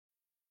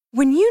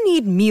When you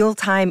need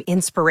mealtime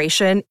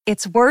inspiration,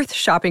 it's worth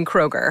shopping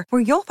Kroger,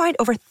 where you'll find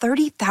over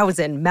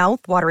 30,000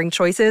 mouth-watering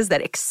choices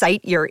that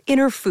excite your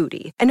inner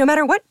foodie. And no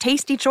matter what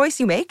tasty choice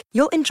you make,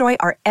 you'll enjoy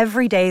our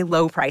everyday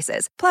low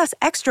prices, plus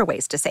extra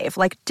ways to save,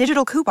 like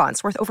digital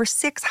coupons worth over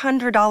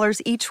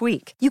 $600 each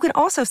week. You can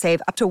also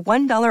save up to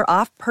 $1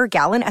 off per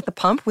gallon at the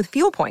pump with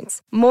fuel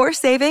points. More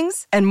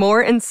savings and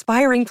more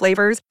inspiring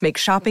flavors make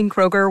shopping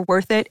Kroger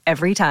worth it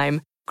every time.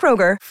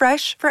 Kroger,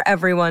 fresh for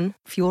everyone.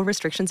 Fuel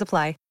restrictions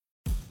apply.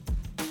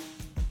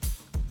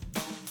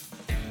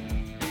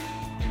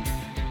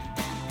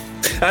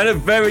 And a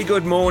very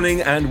good morning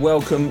and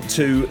welcome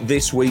to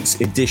this week's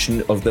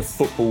edition of the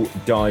Football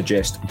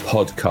Digest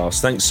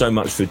podcast. Thanks so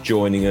much for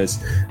joining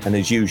us. And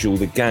as usual,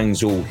 the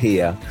gang's all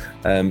here.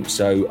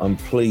 So I'm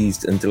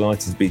pleased and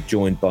delighted to be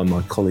joined by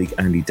my colleague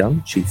Andy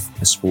Dunn, Chief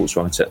Sports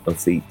Writer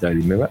of the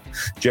Daily Mirror,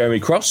 Jeremy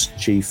Cross,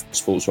 Chief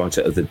Sports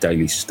Writer of the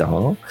Daily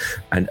Star,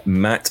 and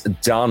Matt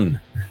Dunn,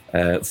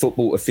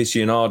 football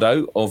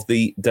aficionado of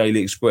the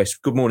Daily Express.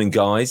 Good morning,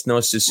 guys.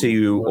 Nice to see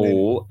you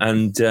all.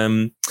 And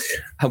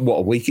what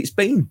a week it's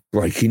been.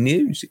 Breaking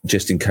news,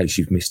 just in case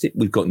you've missed it.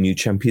 We've got new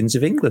champions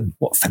of England.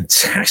 What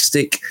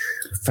fantastic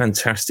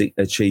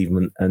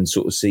achievement and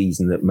sort of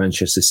season that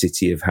Manchester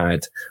City have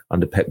had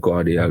under Pep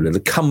Guardiola. The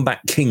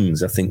comeback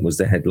kings, I think, was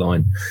the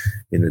headline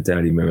in the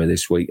Daily Mirror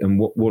this week. And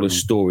what a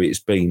story it's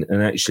been.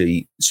 And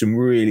actually some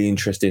really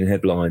interesting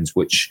headlines,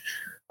 which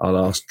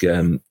I'll ask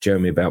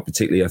Jeremy about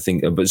particularly, I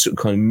think, but sort of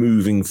kind of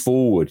moving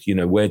forward, you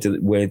know, where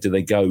do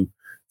they go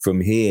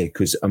from here?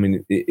 Because, I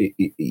mean,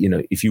 you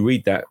know, if you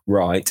read that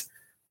right,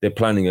 they're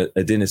planning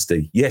a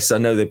dynasty. Yes, I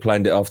know they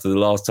planned it after the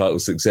last title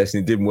success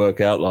and it didn't work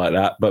out like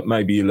that, but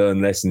maybe you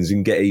learn lessons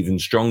and get even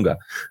stronger.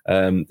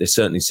 They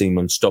certainly seem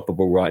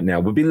unstoppable right now.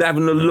 We'll be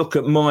having a look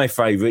at my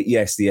favourite,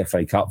 yes, the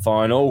FA Cup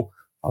final.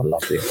 I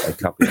love the FA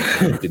Cup,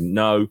 if you didn't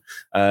know.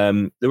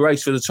 The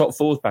race for the top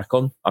four is back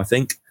on, I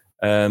think.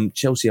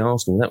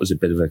 Chelsea-Arsenal, that was a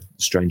bit of a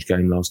strange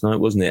game last night,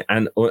 wasn't it?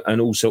 And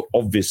also,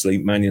 obviously,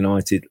 Man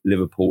United,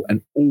 Liverpool,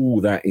 and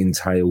all that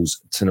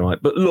entails tonight.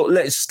 But look,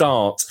 let's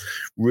start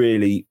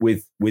really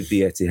with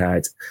the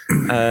Etihad.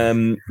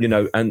 You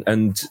know,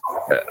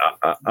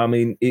 I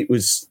mean, it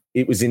was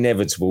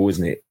inevitable,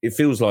 wasn't it? It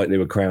feels like they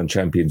were crowned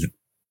champions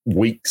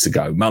weeks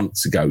ago,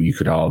 months ago, you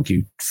could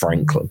argue,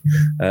 frankly.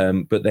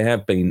 But they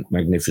have been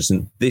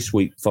magnificent. This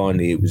week,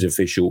 finally, it was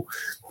official.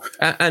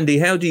 Andy,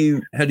 how do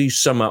you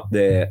sum up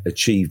their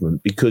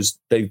achievement? Because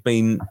they've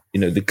been,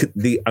 you know,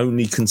 the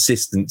only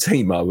consistent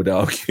team, I would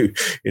argue,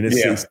 in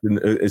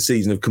a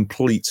season of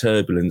complete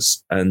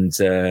turbulence and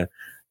very,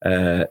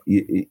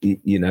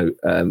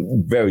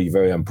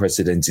 very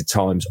unprecedented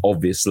times,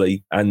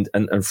 obviously, and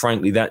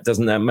frankly,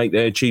 doesn't that make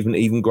their achievement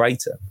even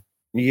greater?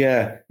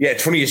 Yeah.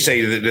 It's funny you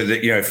say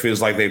that, you know, it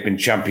feels like they've been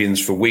champions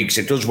for weeks.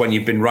 It does when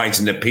you've been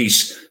writing a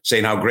piece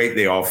saying how great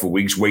they are for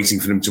weeks, waiting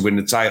for them to win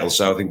the title.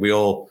 So I think we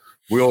all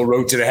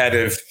wrote it ahead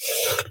of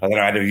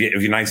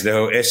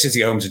United,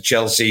 City home to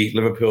Chelsea,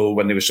 Liverpool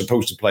when they were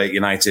supposed to play at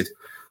United,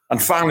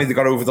 and finally they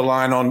got over the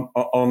line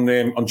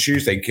on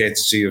Tuesday,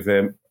 courtesy of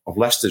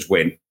Leicester's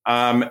win.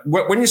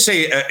 When you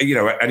say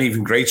an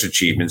even greater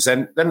achievement,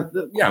 then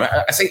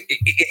I think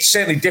it's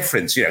certainly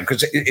different, you know,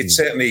 because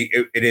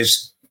it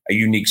is a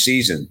unique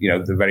season, you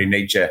know, the very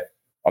nature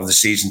of the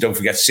season. Don't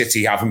forget,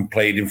 City haven't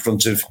played in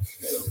front of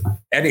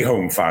any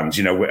home fans.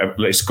 You know, at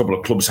least a couple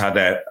of clubs had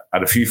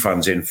a few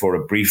fans in for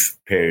a brief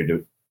period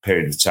of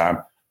time.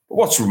 But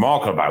what's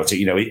remarkable about it,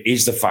 you know,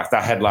 is the fact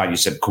that headline you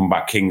said,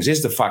 "Comeback Kings,"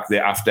 is the fact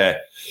that after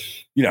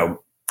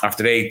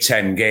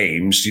 8-10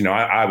 games, you know,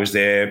 I was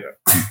there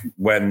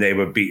when they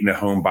were beaten at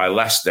home by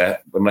Leicester,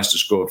 when Leicester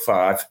scored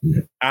 5.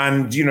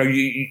 And, you know,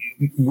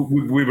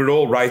 we were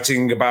all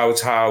writing about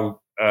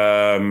how,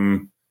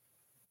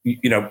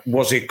 you know,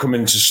 was it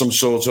coming to some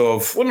sort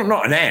of, well,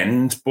 not an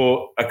end,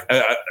 but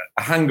a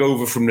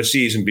hangover from the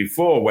season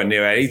before when they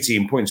were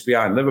 18 points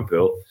behind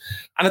Liverpool.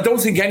 And I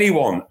don't think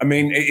anyone, I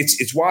mean,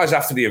 it's wise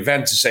after the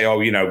event to say, oh,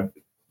 you know,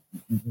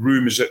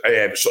 rumours,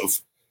 sort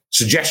of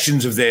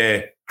suggestions of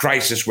their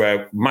crisis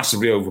were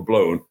massively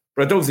overblown.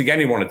 But I don't think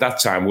anyone at that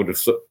time would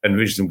have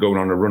envisioned them going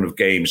on a run of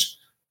games,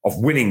 of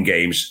winning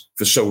games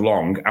for so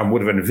long, and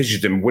would have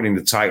envisaged them winning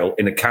the title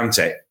in a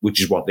canter,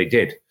 which is what they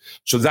did.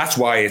 So that's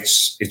why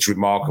it's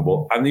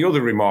remarkable. And the other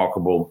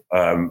remarkable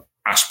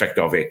aspect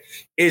of it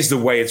is the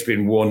way it's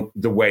been won,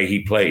 the way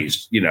he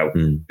plays. You know,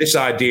 this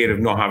idea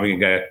of not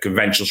having a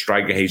conventional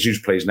striker,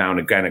 Jesus plays now and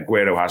again,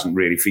 Aguero hasn't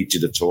really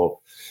featured at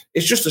all.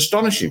 It's just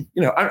astonishing.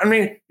 You know, I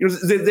mean, you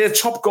know, their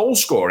top goal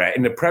scorer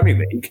in the Premier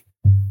League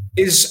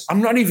is,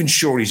 I'm not even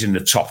sure he's in the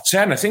top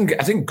 10. I think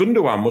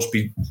Gundogan must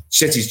be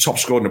City's top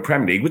scorer in the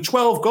Premier League with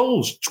 12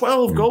 goals.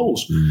 12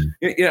 goals.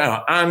 You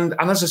know, and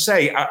as I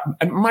say, I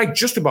might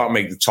just about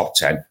make the top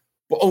 10,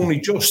 but only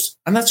just.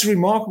 And that's a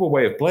remarkable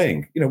way of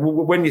playing. You know,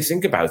 when you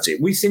think about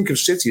it, we think of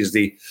City as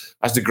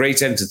the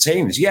great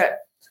entertainers. Yet,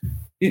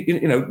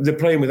 you know, they're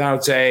playing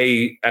without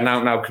an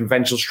out-and-out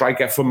conventional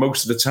striker for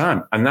most of the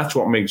time. And that's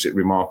what makes it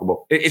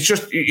remarkable. It's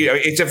just, you know,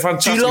 it's a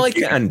fantastic... Do you like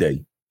it,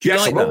 Andy?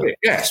 Yes, I love it.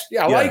 Yes.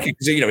 Yeah, I like it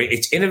because, you know,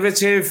 it's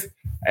innovative.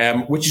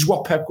 which is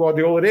what Pep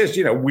Guardiola is.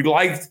 We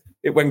liked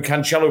it when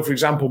Cancelo, for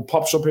example,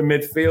 pops up in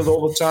midfield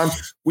all the time.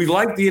 We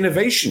like the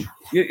innovation.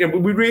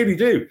 We really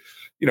do.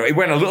 It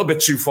went a little bit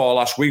too far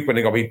last week when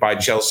they got beat by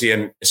Chelsea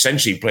and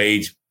essentially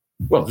played.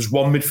 Well, there's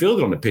one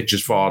midfielder on the pitch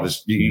as far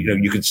as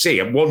you could see,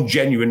 and one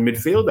genuine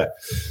midfielder.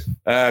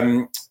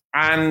 I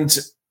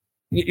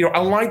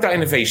like that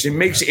innovation. It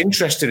makes it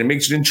interesting. It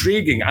makes it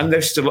intriguing. And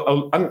there's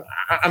still, and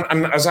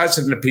as I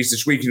said in the piece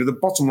this week, the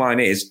bottom line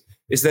is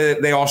that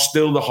they are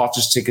still the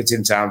hottest ticket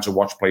in town to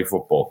watch play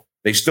football.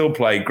 They still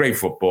play great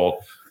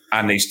football,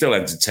 and they still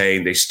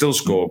entertain. They still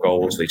score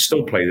goals. They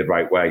still play the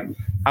right way.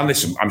 And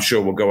listen, I'm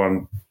sure we'll go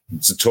on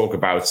to talk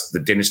about the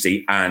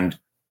dynasty and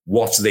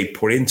what they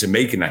put into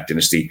making that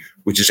dynasty,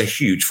 which is a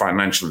huge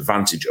financial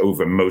advantage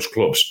over most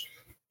clubs.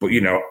 But,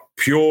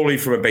 purely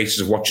from a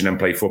basis of watching them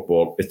play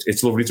football,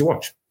 it's lovely to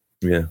watch.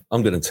 Yeah,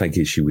 I'm going to take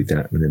issue with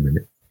that in a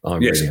minute.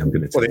 Really am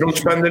going to. Well, they don't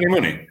spend any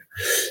money.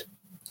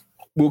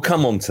 We'll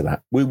come on to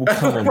that. We will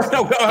come on to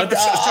that.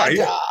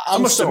 Sorry, I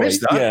must have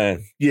missed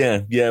that.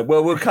 Yeah.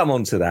 Well, we'll come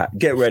on to that.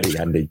 Get ready,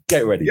 Andy.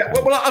 Get ready. Yeah,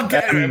 well, I'll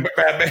get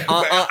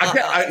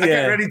I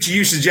get ready to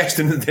you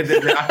suggesting that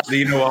actually,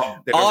 you know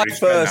what? I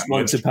first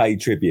want to pay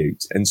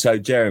tribute. And so,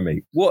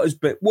 Jeremy, what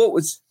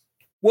was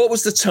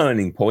the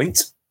turning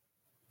point?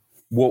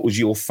 What was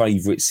your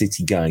favourite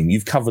City game?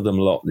 You've covered them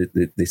a lot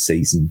this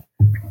season.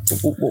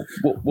 What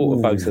were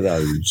both of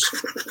those?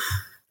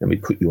 Let me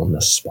put you on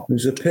the spot. There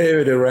was a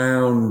period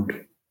around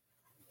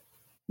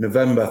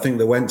November. I think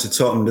they went to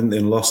Tottenham, didn't they,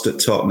 and lost at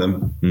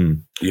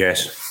Tottenham.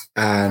 Yes.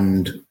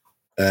 And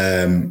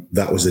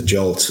that was a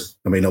jolt.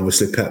 I mean,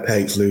 obviously Pep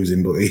hates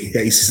losing, but he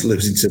hates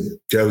losing to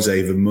Jose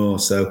even more.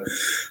 So I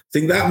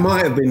think that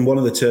might have been one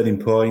of the turning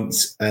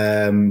points.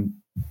 I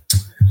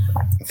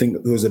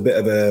think there was a bit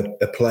of a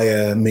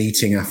player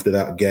meeting after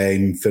that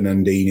game.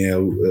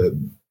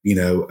 Fernandinho,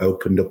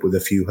 opened up with a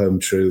few home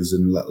truths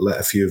and let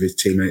a few of his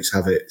teammates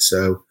have it.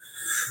 So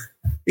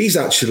he's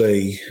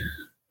actually,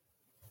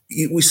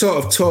 we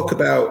sort of talk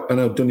about, I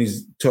know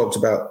Dunny's talked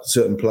about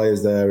certain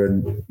players there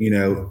and,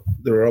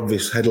 there are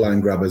obvious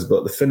headline grabbers,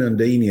 but the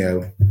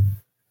Fernandinho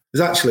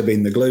has actually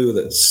been the glue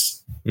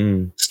that's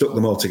stuck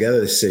them all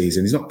together this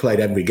season. He's not played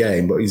every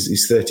game, but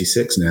he's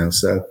 36 now,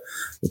 so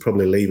he'll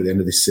probably leave at the end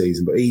of this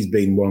season. But he's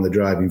been one of the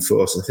driving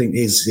forces. I think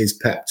his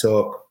pep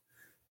talk,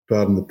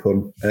 pardon the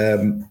pun,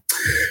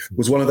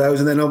 was one of those.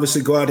 And then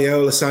obviously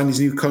Guardiola signed his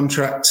new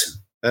contract,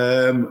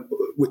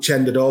 which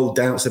ended all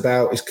doubts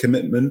about his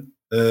commitment.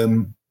 There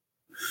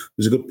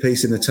was a good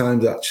piece in the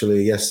Times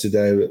actually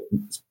yesterday, a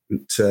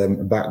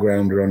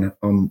backgrounder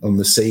on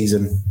the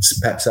season.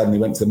 Pep suddenly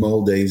went to the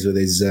Maldives with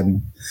his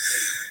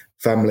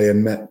family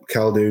and met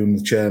Khaldoon,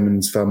 the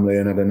chairman's family,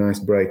 and had a nice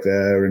break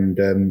there.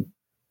 And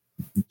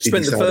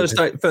spent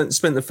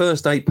the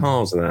first 8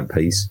 parts of that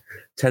piece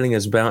telling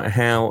us about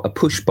how a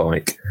push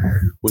bike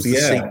was the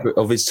secret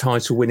of his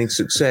title-winning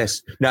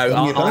success.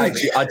 No,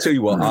 I tell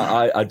you what,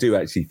 I do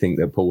actually think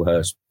that Paul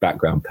Hurst's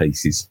background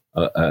pieces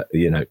are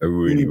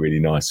really, really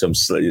nice. I'm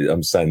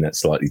saying that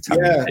slightly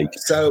tongue-in-cheek,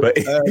 but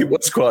it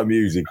was quite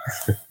amusing.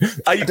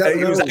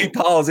 It was 8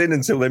 parts in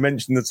until they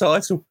mentioned the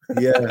title.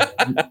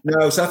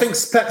 So I think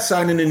Pep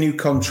signing a new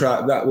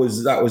contract, that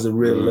was a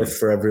real lift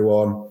for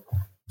everyone,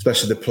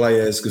 especially the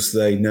players, because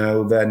they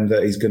know then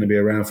that he's going to be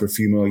around for a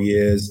few more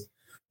years.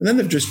 And then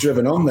they've just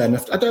driven on then.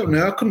 I don't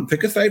know. I couldn't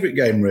pick a favourite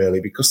game,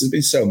 really, because there's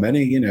been so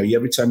many.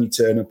 Every time you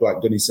turn up,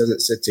 like Dunny says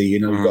at City,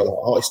 you've got the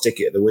hottest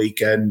ticket at the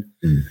weekend.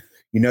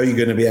 You're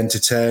going to be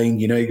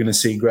entertained. You're going to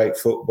see great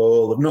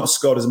football. They've not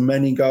scored as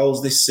many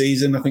goals this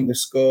season. I think they've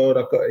scored,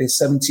 I've got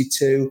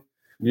 72.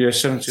 Yeah,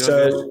 70.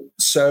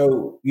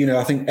 So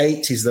I think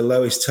 80 is the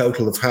lowest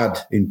total they've had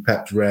in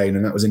Pep's reign,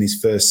 and that was in his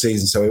first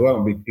season. So he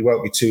won't be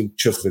too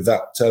chuffed with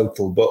that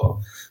total. But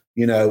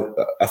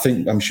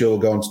I'm sure we'll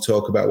go on to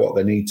talk about what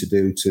they need to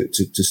do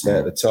to stay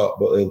at the top.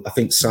 But I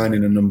think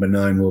signing a number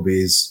 9 will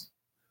be his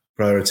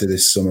priority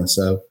this summer.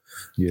 So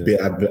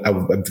I'd be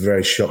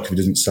very shocked if he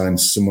doesn't sign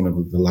someone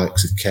of the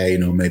likes of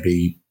Kane or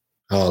maybe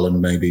Haaland,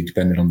 maybe,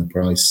 depending on the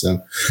price.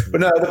 So,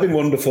 but no, they've been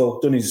wonderful.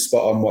 Dunny's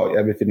spot on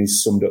everything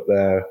he's summed up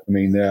there. I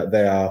mean,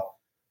 they are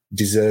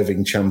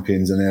deserving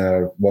champions, and they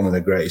are one of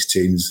the greatest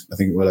teams I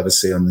think we'll ever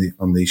see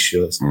on these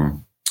shows.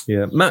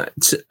 Yeah,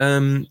 Matt.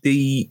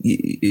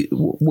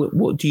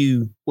 What do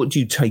you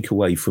take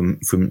away from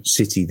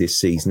City this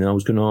season? I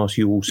was going to ask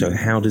you also,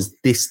 how does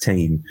this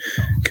team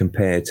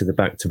compare to the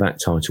back-to-back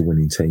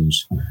title-winning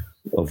teams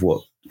of a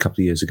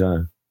couple of years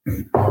ago?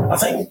 I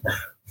think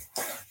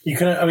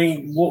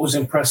what was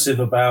impressive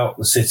about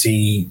the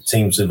City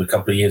teams of a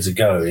couple of years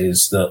ago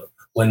is that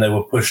when they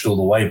were pushed all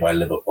the way by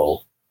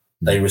Liverpool,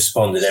 they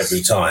responded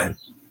every time.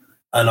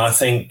 And I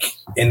think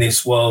in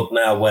this world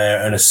now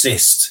where an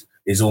assist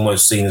is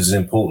almost seen as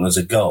important as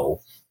a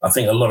goal, I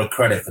think a lot of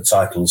credit for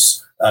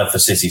titles, for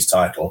City's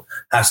title,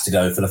 has to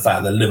go for the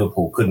fact that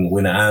Liverpool couldn't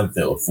win at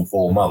Anfield for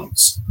 4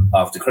 months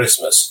after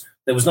Christmas.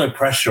 There was no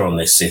pressure on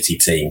this City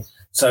team.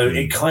 So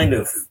it kind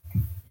of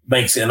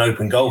makes it an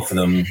open goal for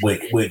them,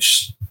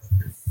 which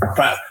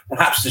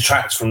perhaps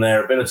detracts from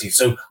their ability.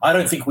 So I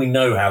don't think we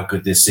know how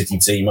good this City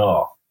team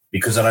are.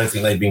 because I don't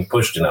think they've been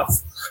pushed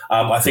enough.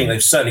 I think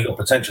they've certainly got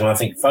potential. I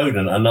think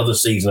Foden, another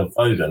season of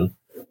Foden,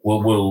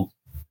 will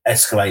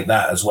escalate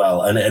that as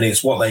well. And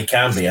it's what they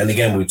can be. And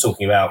again, we're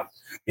talking about,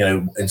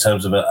 in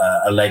terms of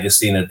a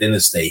legacy and a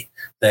dynasty,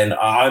 then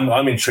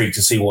I'm intrigued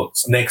to see what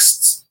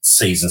next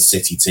season's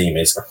City team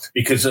is.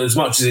 Because as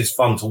much as it's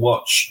fun to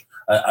watch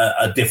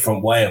a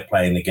different way of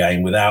playing the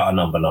game without a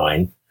number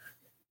 9,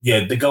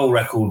 the goal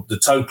record, the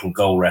total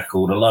goal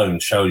record alone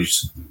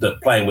shows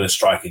that playing with a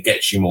striker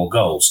gets you more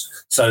goals.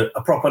 So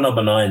a proper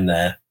number 9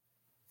 there,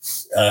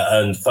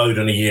 and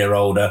Foden a year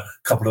older,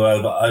 a couple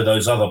of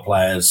those other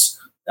players,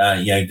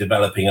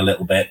 developing a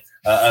little bit.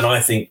 And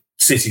I think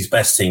City's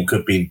best team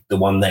could be the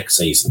one next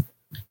season.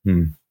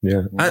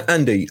 Yeah.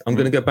 Andy, I'm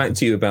going to go back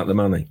to you about the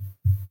money.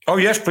 Oh,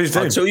 yes, please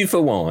do. I'll tell you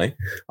for why.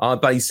 I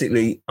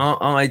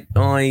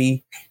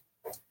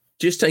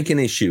just take an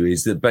issue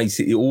is that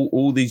basically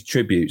all these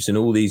tributes and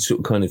all these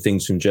sort of kind of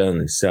things from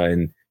journalists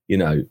saying,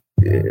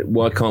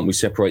 why can't we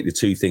separate the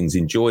two things?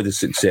 Enjoy the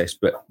success,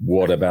 but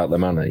what about the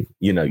money?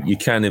 You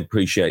can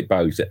appreciate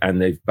both.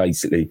 And they've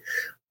basically,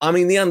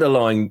 the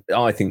underlying,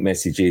 I think,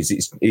 message is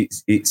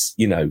it's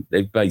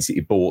they've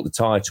basically bought the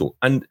title.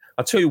 And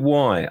I'll tell you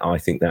why I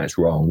think that's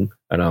wrong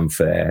and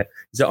unfair,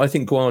 is that I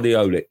think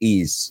Guardiola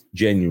is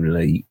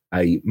genuinely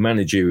a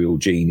managerial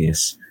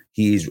genius.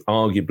 He is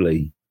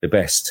arguably the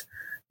best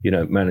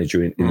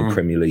manager in the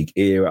Premier League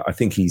era. I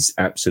think he's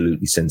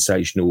absolutely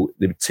sensational.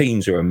 The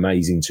teams are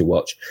amazing to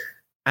watch.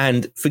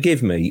 And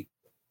forgive me,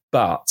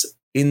 but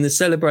in the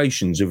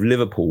celebrations of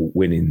Liverpool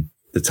winning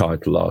the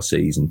title last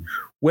season,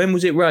 when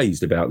was it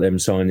raised about them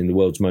signing the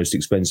world's most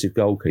expensive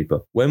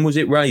goalkeeper? When was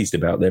it raised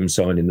about them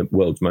signing the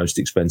world's most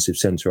expensive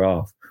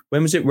centre-half?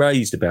 When was it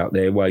raised about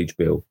their wage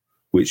bill,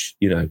 which,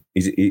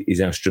 is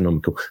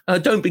astronomical?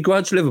 Don't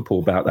begrudge Liverpool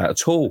about that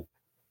at all.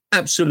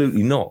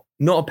 Absolutely not.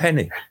 Not a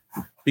penny.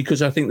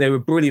 Because I think they're a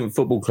brilliant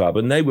football club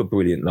and they were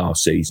brilliant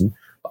last season.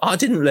 But I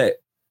didn't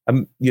let,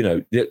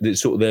 the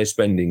sort of their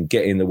spending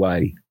get in the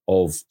way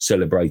of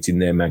celebrating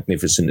their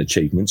magnificent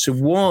achievements. So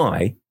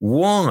why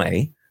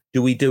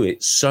do we do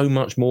it so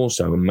much more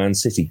so in Man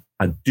City?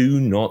 I do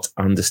not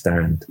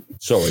understand.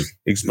 Sorry,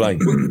 explain.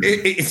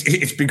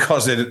 It's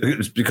because they're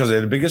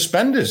the biggest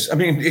spenders.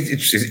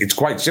 It's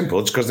quite simple.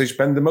 It's because they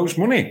spend the most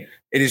money.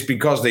 It is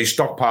because they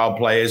stockpile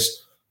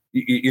players,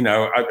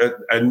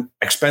 and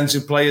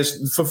expensive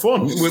players for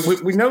fun.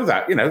 We know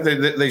that.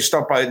 They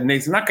stopped by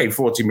Nathan Ake,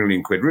 40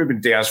 million quid,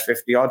 Ruben Diaz,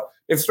 50 odd.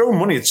 They've thrown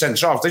money at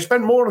centre halves. They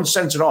spend more on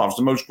centre halves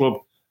than most clubs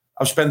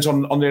have spent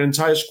on their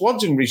entire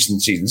squads in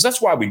recent seasons.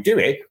 That's why we do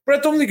it. But I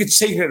don't think it's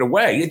taking it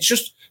away. It's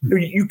just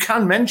you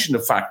can mention the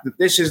fact that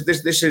this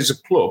is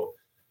a club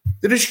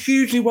that is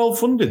hugely well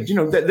funded.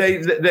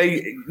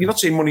 They you're not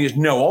saying money is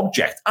no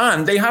object,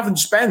 and they haven't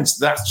spent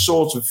that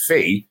sort of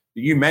fee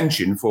that you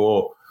mentioned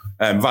for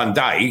Van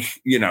Dijk,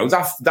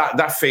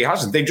 that fee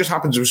hasn't. They just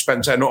happen to have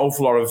spent an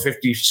awful lot of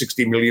 50,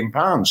 60 million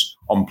pounds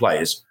on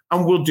players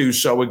and will do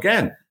so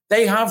again.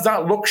 They have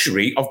that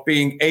luxury of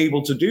being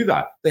able to do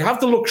that. They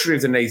have the luxury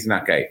of the Nathan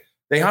Ake.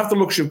 They have the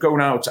luxury of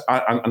going out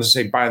and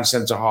say, buying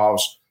centre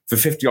halves for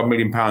 50 odd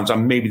million pounds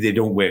and maybe they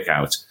don't work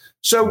out.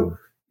 So,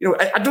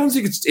 I don't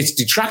think it's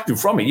detracting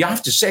from it. You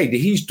have to say that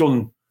he's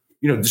done,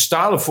 the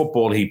style of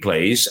football he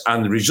plays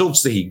and the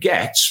results that he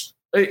gets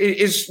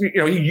is,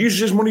 he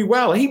uses his money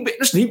well. He'd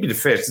be the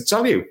first to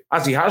tell you,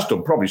 as he has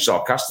done, probably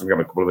sarcastically on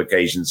a couple of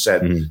occasions,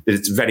 said that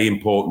it's very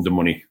important, the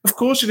money. Of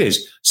course it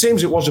is. Same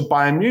as it was at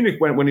Bayern Munich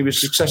when he was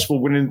successful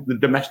winning the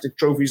domestic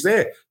trophies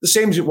there. The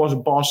same as it was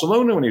at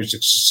Barcelona when he was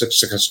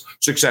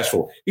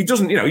successful. He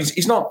doesn't,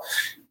 he's not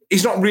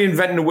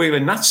reinventing the wheel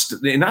in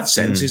that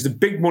sense. It's the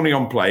big money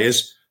on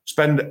players,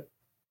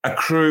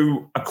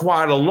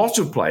 acquire a lot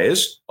of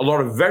players, a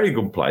lot of very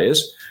good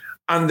players,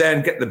 and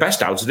then get the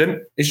best out of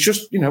them. It's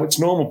just, it's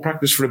normal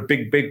practice for a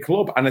big, big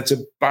club. And it's a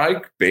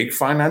big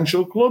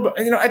financial club.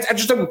 I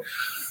just don't,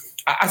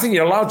 I think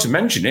you're allowed to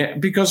mention it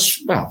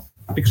because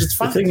it's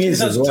fun. The thing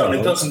is,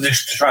 it doesn't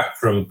distract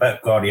from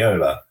Pep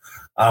Guardiola.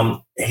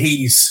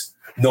 He's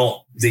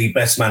not the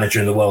best manager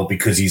in the world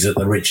because he's at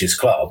the richest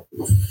club.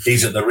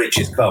 He's at the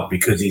richest club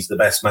because he's the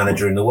best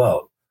manager in the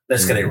world.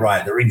 Let's get it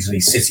right. The reason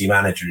he's City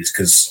manager is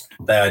because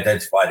they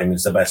identified him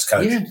as the best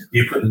coach. Yeah.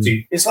 You put the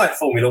two, it's like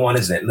Formula One,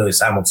 isn't it? Lewis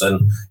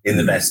Hamilton in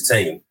the best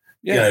team.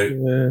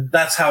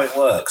 That's how it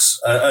works.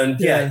 But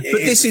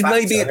this is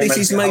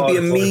maybe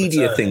a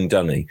media thing,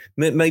 Dunny.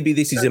 Maybe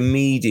this is a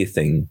media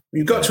thing.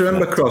 You've got to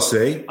remember,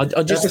 Crossy.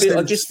 I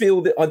just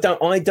feel that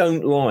I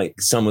don't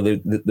like some of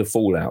the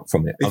fallout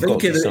from it. I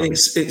think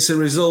it's a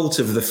result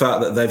of the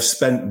fact that they've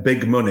spent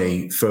big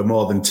money for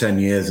more than 10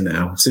 years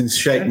now. Since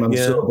Sheikh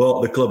Mansour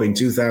bought the club in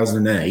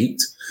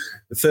 2008,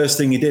 the first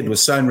thing he did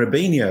was sign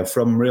Robinho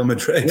from Real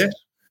Madrid. Yeah.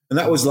 And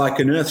that was like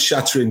an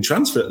earth-shattering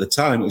transfer at the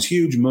time. It was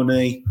huge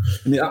money.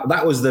 And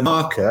that was the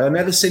marker. And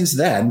ever since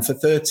then, for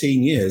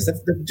 13 years,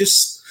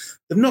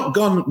 they've not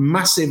gone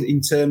massive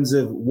in terms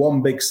of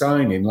one big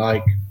signing,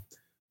 like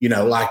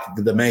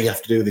they may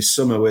have to do this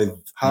summer with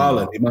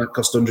Haaland. It might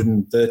cost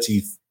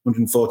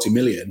 140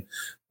 million.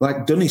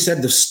 Like Dunny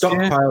said, they've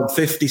stockpiled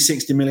 50,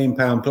 60 million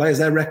pound players.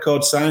 Their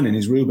record signing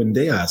is Ruben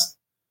Diaz.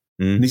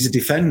 And he's a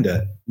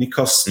defender. And he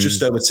costs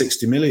just over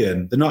 60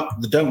 million. They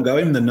don't go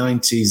in the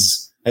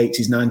 90s,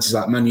 80s, 90s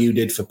like Man U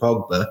did for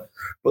Pogba.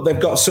 But they've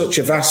got such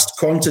a vast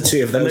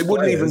quantity of those. And they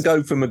wouldn't players. even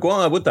go for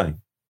Maguire, would they?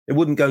 They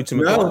wouldn't go to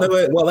Maguire.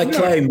 No, they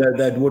claim that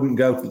they wouldn't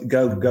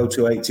go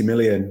to 80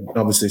 million,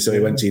 obviously, so he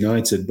went to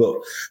United. But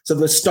so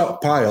they're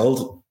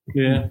stockpiled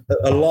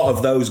a lot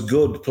of those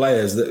good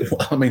players that,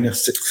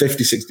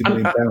 50, 60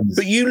 million pounds.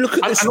 But you look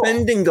at the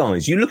spending,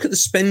 guys. You look at the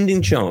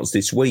spending charts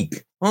this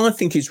week. I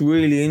think it's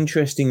really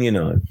interesting,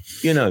 the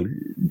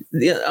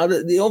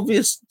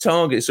obvious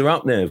targets are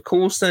up there. Of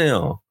course they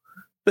are.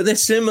 But they're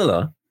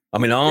similar.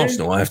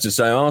 Arsenal, I have to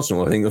say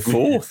Arsenal, I think are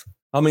fourth.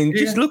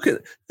 Just look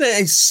at there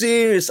is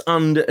serious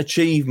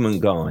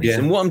underachievement, guys. Yeah.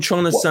 And what I'm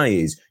trying to say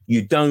is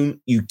you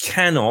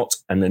cannot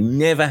and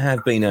never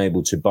have been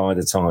able to buy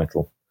the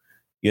title.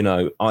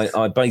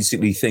 I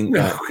basically think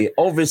that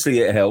obviously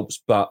it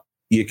helps, but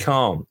you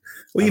can't.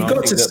 Well, you've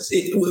got to.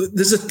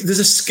 There's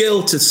a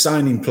skill to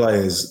signing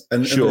players,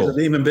 and there's an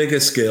even bigger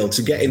skill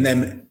to getting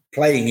them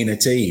playing in a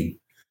team.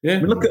 Yeah.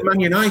 Look at Man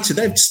United;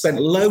 they've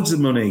spent loads of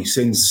money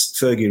since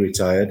Fergie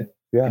retired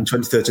in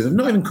 2013. They've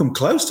not even come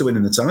close to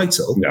winning the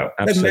title. No,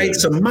 absolutely. They've made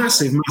some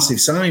massive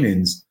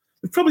signings.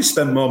 They've probably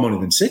spent more money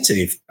than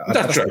City.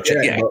 That's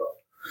right.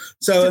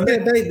 So and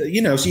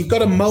they so you've got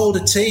to mould a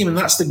team, and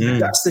that's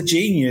the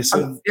genius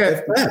of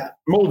Pep.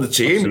 Mould the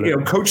team,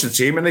 coach the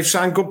team, and they've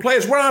signed good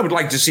players. What I would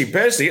like to see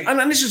personally,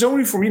 and this is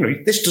only from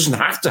this doesn't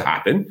have to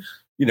happen,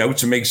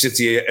 to make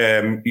City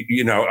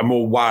a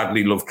more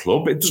widely loved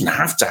club. It doesn't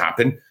have to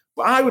happen,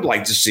 but I would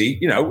like to see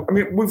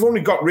we've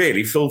only got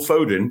really Phil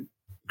Foden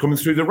coming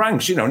through the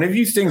ranks, and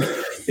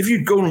if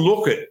you go and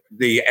look at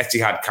the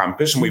Etihad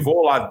campus, and we've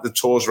all had the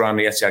tours around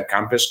the Etihad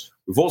campus,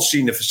 we've all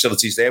seen the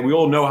facilities there. We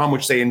all know how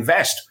much they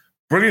invest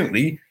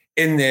brilliantly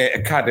in their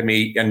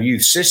academy and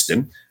youth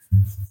system.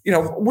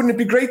 Wouldn't it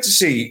be great to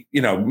see,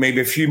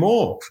 maybe a few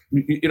more?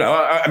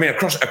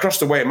 Across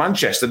the way at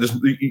Manchester,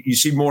 you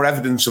see more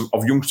evidence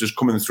of youngsters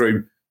coming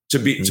through to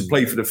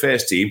play for the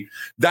first team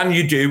than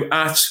you do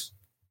at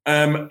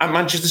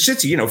Manchester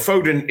City.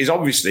 Foden is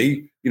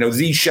obviously,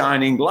 the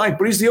shining light,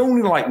 but he's the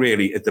only light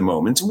really at the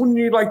moment. And wouldn't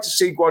you like to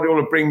see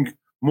Guardiola bring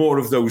more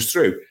of those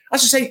through?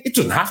 As I say, it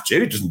doesn't have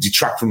to. It doesn't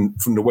detract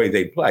from the way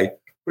they play.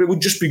 But it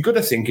would just be good,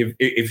 I think,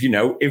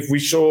 if we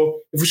saw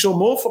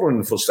more following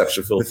in the footsteps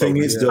of Phil Foden. Thing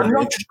is, and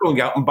not just going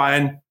out and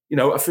buying,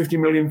 a 50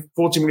 million,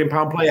 40 million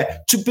pound player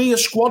to be a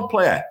squad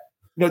player.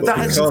 That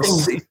is the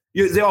thing.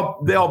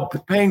 They are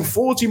paying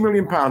 40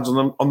 million pounds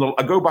on the.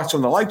 I go back to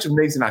the likes of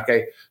Nathan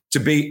Ake to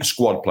be a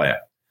squad player.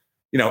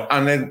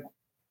 And then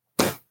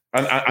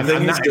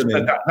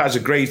that's a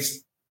great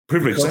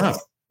privilege to have.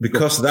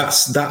 Because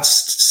that's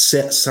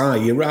set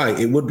side. You're right.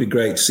 It would be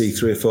great to see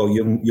 3 or 4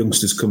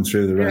 youngsters come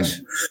through the ranks,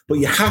 but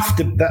you have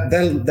to.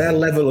 Their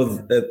level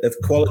of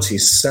quality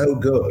is so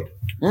good.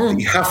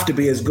 You have to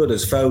be as good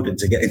as Foden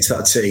to get into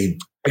that team.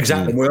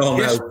 Exactly. And we all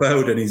know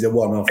Foden is a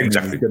one-off.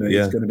 Exactly.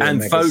 He's gonna be and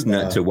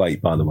Foden had to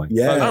wait, by the way.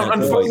 Yeah.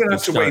 And Foden had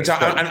to wait.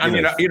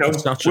 And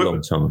such a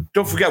long time.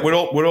 Don't forget, we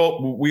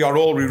are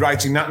all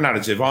rewriting that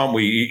narrative, aren't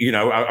we?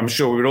 I'm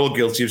sure we're all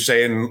guilty of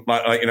saying,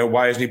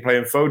 why isn't he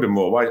playing Foden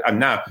more? And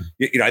now,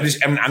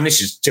 this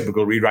is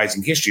typical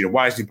rewriting history.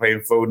 Why isn't he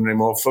playing Foden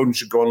anymore? Foden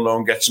should go on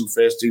loan, get some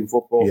first-team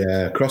football.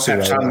 Yeah, crossing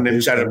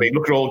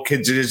look at all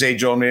kids at his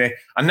age on there.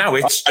 And now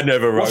it's... I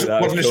never wrote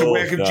that. Wasn't this a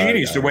work of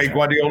genius, the way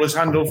Guardiola's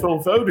handled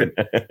Phil Foden?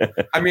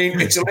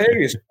 It's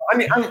hilarious.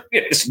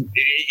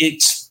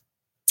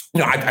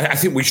 I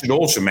think we should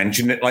also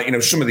mention that,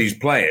 some of these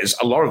players,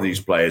 a lot of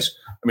these players,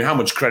 how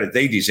much credit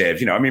they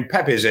deserve.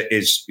 Pep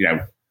is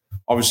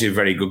obviously a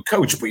very good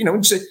coach, but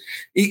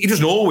he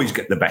doesn't always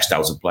get the best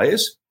out of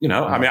players.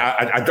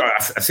 I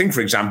think,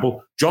 for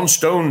example, John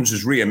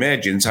Stones'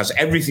 re-emergence has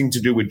everything to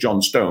do with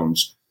John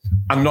Stones,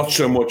 and not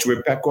so much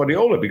with Pep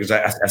Guardiola, because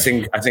I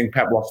think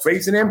Pep lost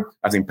faith in him.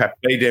 I think Pep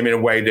played him in a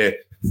way that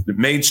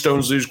made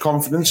Stones lose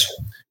confidence.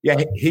 Yeah,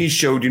 he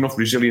showed enough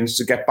resilience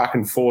to get back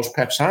and force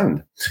Pep's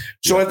hand.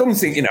 So I don't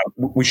think,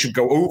 we should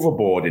go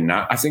overboard in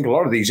that. I think a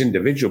lot of these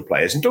individual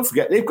players, and don't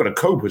forget, they've got to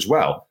cope as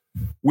well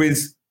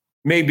with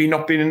maybe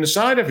not being in the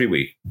side every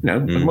week,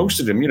 most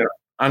of them,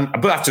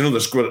 but that's another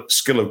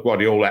skill of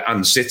Guardiola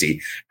and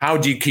City. How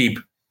do you keep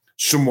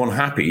someone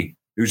happy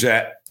who's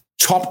a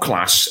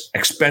top-class,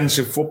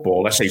 expensive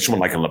football, let's say someone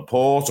like a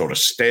Laporte or a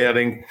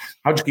Sterling,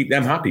 how do you keep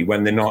them happy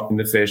when they're not in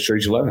the first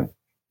choice 11?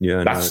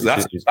 Yeah, that's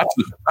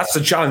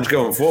the challenge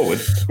going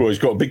forward. Well, he's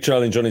got a big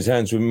challenge on his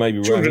hands with maybe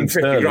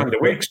 $250,000 a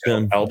week.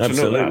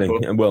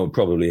 Absolutely, well, it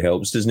probably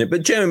helps, doesn't it?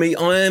 But Jeremy,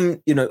 I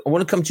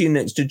want to come to you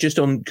next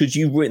because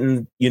you've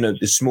written,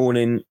 this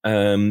morning,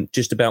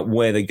 just about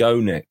where they go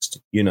next,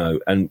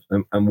 and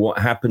what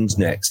happens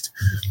next.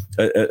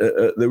 At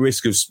the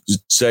risk of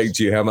saying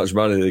to you how much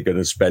money they're going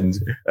to spend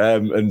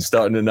and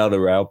starting another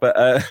row,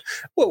 but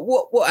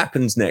what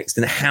happens next,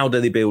 and how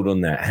do they build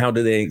on that? How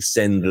do they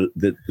extend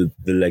the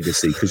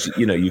legacy? Because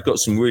you've got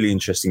some really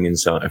interesting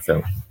insight, I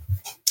felt.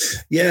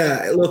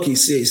 Yeah, look,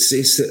 it's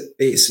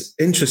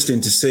interesting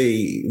to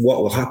see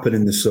what will happen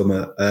in the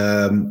summer.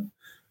 I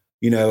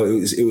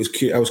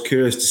was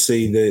curious to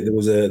see there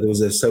was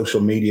a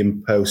social media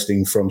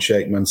posting from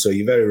Sheikh Mansour.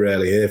 You very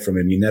rarely hear from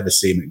him. You never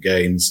see him at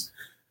games.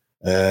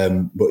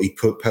 But he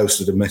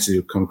posted a message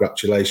of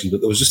congratulations.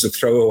 But there was just a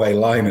throwaway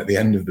line at the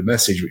end of the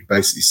message, which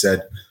basically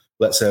said,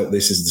 "Let's hope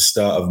this is the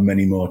start of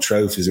many more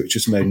trophies," which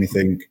just made me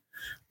think,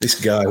 this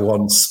guy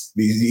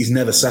he's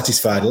never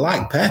satisfied.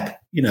 Like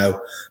Pep,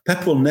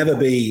 Pep will never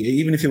be,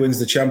 even if he wins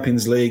the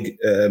Champions League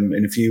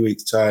in a few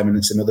weeks' time and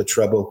it's another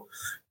treble,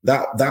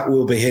 that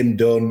will be him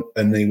done,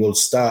 and he will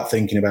start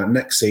thinking about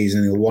next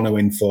season. He'll want to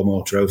win 4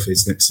 more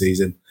trophies next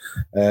season.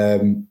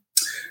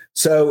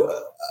 So,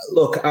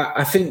 look,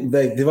 I think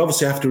they've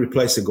obviously have to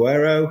replace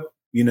Aguero.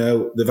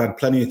 They've had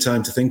plenty of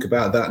time to think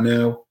about that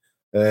now.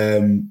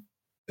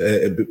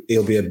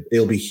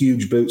 He'll be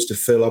huge boots to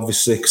fill,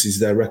 obviously, because he's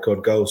their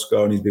record goal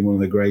scorer and he's been one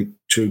of the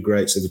true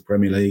greats of the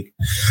Premier League.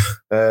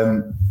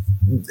 And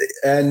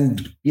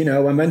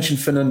I mentioned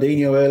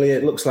Fernandinho earlier.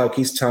 It looks like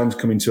his time's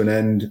coming to an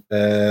end.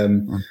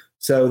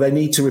 So they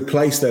need to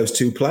replace those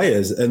 2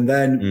 players. And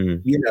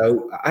then,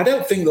 I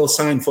don't think they'll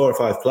sign 4 or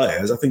 5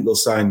 players. I think they'll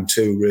sign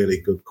 2 really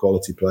good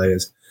quality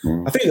players.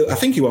 I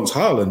think he wants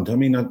Haaland. I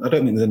mean, I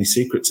don't think there's any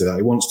secret to that.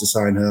 He wants to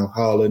sign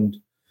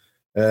Haaland.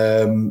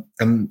 And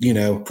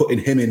putting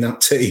him in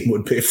that team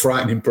would be a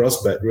frightening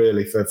prospect,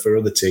 really, for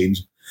other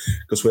teams,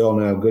 because we all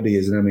know how good he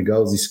is and how many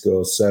goals he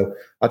scores. So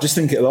I just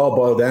think it'll all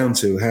boil down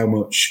to how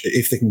much,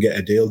 if they can get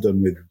a deal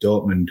done with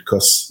Dortmund,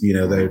 because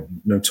they're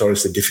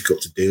notoriously difficult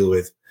to deal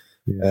with.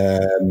 I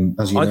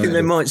think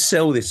they might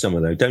sell this summer,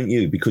 though, don't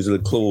you? Because of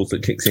the clause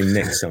that kicks in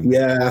next summer.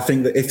 Yeah, I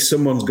think that if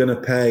someone's going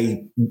to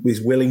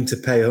is willing to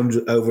pay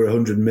over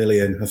 100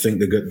 million, I think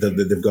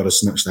they've got to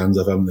snatch their hands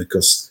off, haven't they?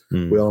 Because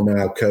we all know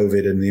how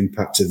COVID and the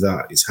impact of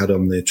that it's had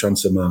on the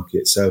transfer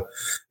market. So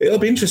it'll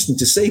be interesting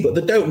to see. But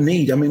they don't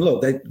need. I mean,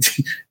 look,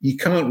 you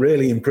can't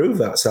really improve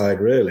that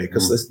side, really,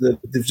 because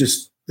they've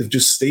just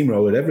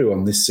steamrolled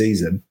everyone this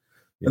season.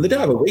 And they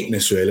don't have a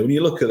weakness, really. When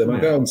you look at them, I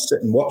go and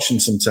sit and watch them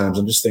sometimes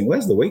and just think,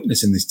 where's the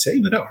weakness in this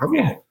team? They don't have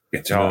one.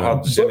 It's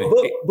hard to say.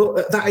 But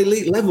at that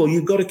elite level,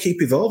 you've got to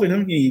keep evolving,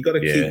 haven't you? You've got to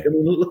keep. I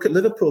mean, look at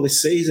Liverpool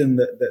this season.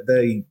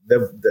 That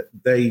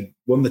they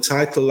won the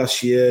title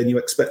last year, and you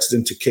expected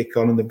them to kick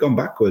on, and they've gone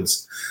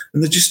backwards.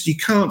 And you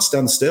can't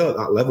stand still at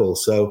that level.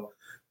 So,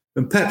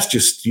 and Pep's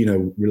just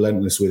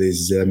relentless with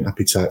his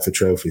appetite for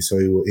trophies. So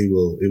he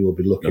will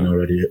be looking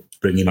already at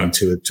bringing in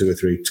 2 or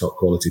 3 top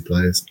quality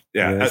players.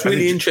 Yeah, it's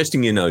really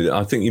interesting.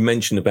 I think you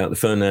mentioned about the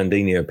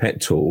Fernandinho Pep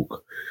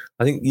talk.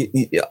 I think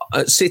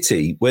at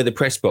City, where the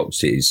press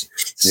box is,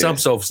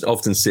 subs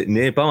often sit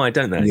nearby,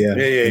 don't they? Yeah.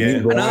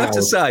 And I have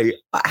to say,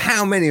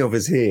 how many of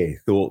us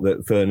here thought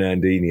that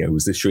Fernandinho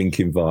was the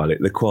shrinking violet,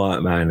 the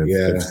quiet man of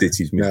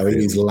City's midfield? No,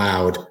 he's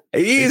loud.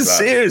 He is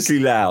seriously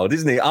loud,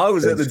 isn't he? I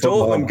was at the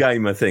Dortmund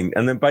game, I think,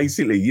 and then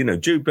basically,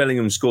 Jude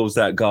Bellingham scores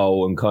that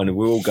goal, and kind of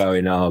we're all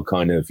going,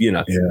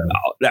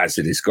 that's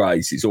a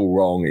disgrace. It's all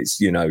wrong. It's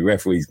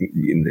referees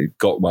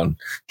got one,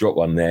 dropped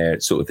one there,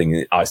 sort of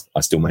thing. I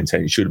still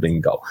maintain it should have been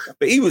a goal,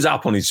 but he was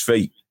up on his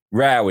feet,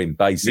 rowing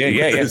basically,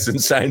 and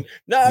saying,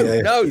 "No,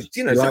 it's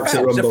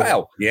a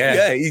foul."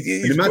 Yeah.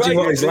 Imagine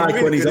what he's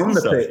like when he's on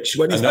the pitch.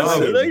 When he's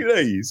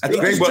absolutely,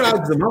 he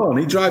drives them on.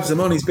 He drives them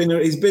on. He's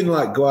been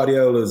like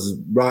Guardiola's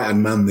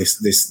right-hand man this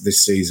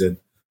season.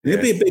 It'll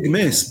be a big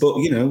miss, but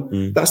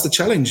that's the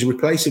challenge.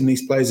 Replacing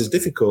these players is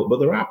difficult, but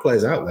there are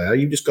players out there.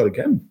 You've just got to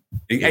get them.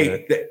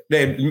 Hey,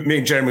 me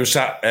and Jeremy were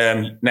sat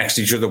next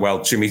to each other,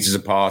 2 meters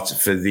apart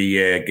for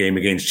the game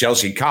against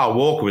Chelsea. Kyle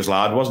Walker was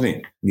loud, wasn't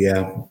he?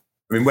 Yeah.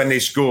 I mean, when they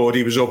scored,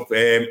 he was up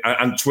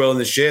and twirling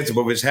the shirt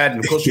above his head.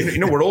 And of course,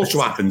 what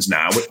also happens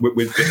now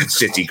with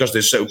City, because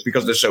they're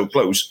so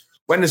close.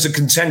 When there's a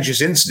contentious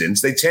incident,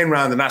 they turn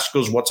around and ask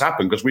us what's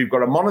happened because we've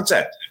got a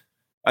monitor.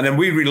 And then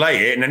we relay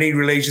it, and then he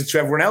relays it to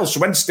everyone else.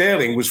 So when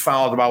Sterling was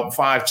fouled about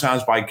 5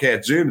 times by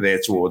Kurt Zouma there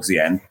towards the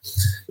end,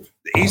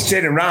 he's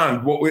turning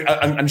around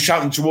and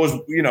shouting to us,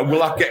 will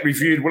that get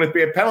reviewed? Will it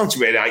be a penalty?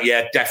 We're like,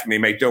 yeah, definitely,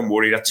 mate. Don't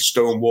worry. That's a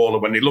stone wall.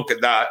 And when they look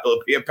at that,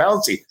 it'll be a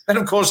penalty. And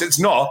of course, it's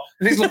not.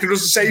 And he's looking at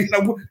us and saying,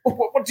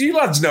 what do you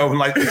lads know?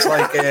 And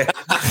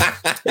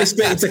it's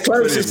the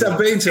closest I've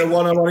been to a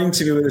one-on-one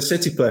interview with a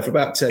City player for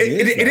about 10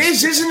 years. It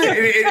is, isn't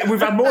it?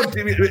 We've had more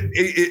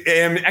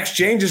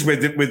exchanges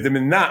with them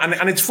in that.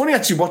 And it's funny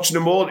actually watching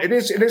them all. It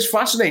is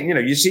fascinating.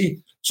 You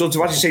see, sort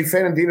of, as you say,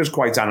 Fernandinho's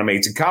quite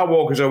animated. Kyle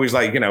Walker's always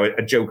like,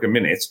 a joke a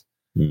minute.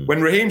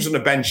 When Raheem's on the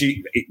bench,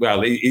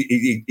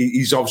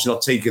 he's obviously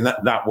not taking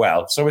that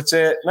well. So it's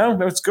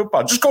it's good.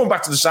 But just going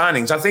back to the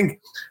signings, I think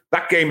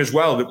that game as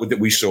well that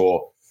we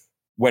saw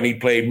when he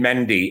played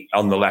Mendy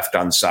on the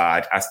left-hand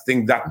side, I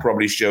think that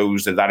probably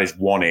shows that is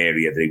one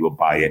area that he will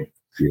buy in.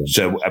 Yeah.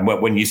 So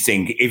when you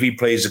think if he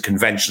plays a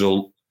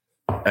conventional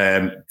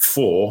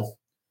 4,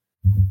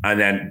 and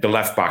then the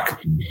left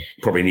back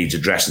probably needs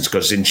addressing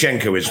because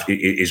Zinchenko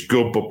is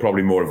good, but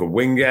probably more of a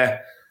winger.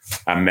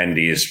 And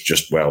Mendy is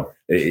just,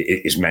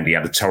 Mendy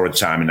had a torrid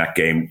time in that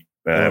game.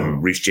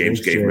 Reece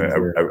James gave him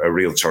a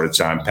real torrid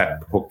time.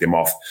 Pep hooked him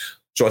off.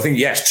 So I think,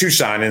 yes, 2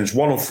 signings,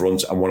 one up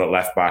front and one at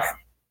left back,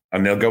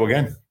 and they'll go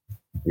again.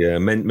 Yeah,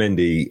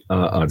 Mendy,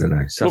 I don't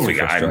know, such a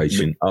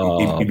frustration.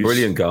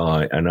 Brilliant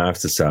guy, and I have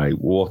to say,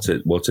 what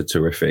a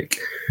terrific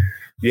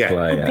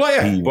player. Good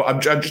player. But I'm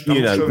just not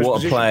sure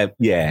what a player.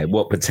 Yeah,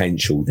 what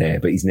potential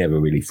there, but he's never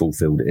really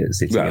fulfilled it at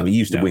City. No, he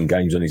used to win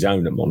games on his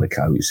own at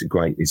Monaco. It's a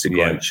great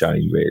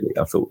shame, really.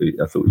 I thought it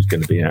was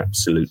going to be an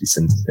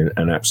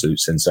absolute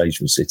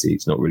sensation for City.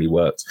 It's not really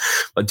worked.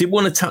 I did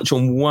want to touch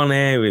on one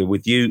area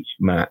with you,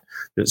 Matt.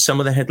 That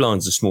some of the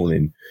headlines this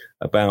morning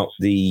about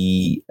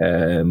the.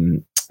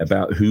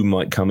 About who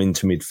might come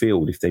into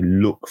midfield if they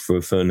look for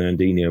a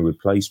Fernandinho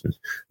replacement.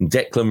 And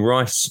Declan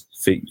Rice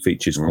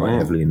features quite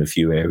heavily in a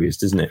few areas,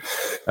 doesn't it?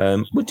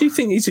 What do you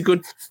think he's a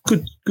good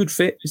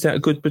fit? Is that a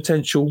good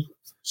potential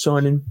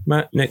signing,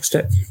 Matt? Next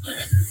step?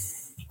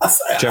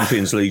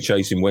 Champions League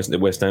chasing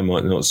West Ham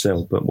might not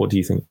sell, but what do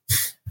you think?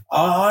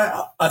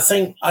 I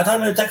think, I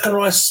don't know, Declan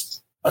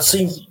Rice, I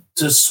seem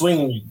to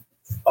swing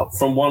up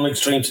from one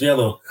extreme to the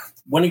other.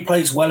 When he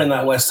plays well in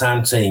that West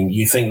Ham team,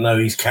 you think, no,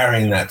 he's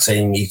carrying that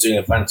team. He's doing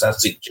a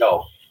fantastic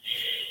job.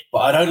 But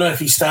I don't know if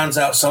he stands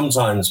out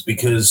sometimes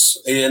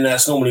because, and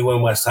that's normally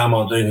when West Ham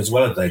aren't doing as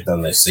well as they've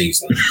done this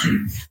season.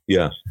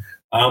 Yeah.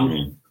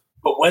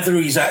 But whether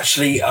he's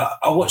actually, I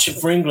watch him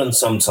for England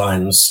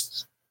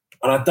sometimes,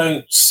 and I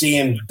don't see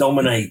him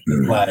dominate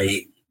the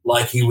play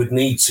like he would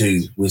need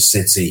to with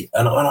City.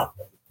 And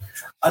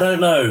I don't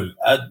know.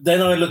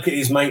 Then I look at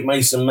his mate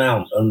Mason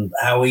Mount and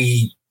how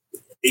he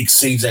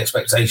exceeds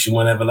expectation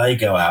whenever they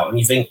go out. And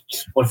you think,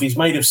 well, if he's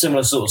made of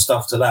similar sort of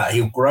stuff to that,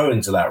 he'll grow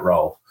into that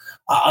role.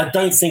 I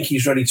don't think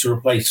he's ready to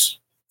replace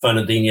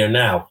Fernandinho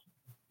now,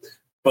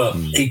 but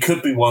he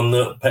could be one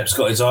that Pep's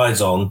got his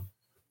eyes on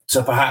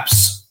to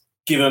perhaps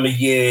give him a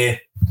year,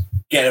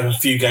 get him a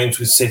few games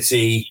with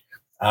City,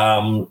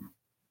 play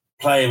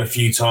him a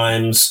few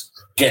times,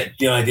 get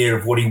the idea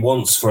of what he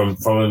wants from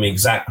him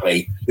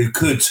exactly, who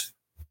could,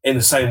 in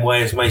the same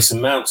way as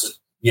Mason Mount,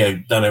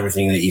 done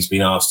everything that he's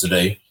been asked to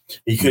do.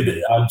 He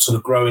could sort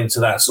of grow into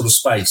that sort of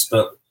space.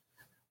 But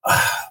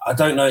I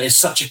don't know. It's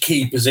such a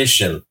key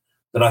position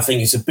that I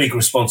think it's a big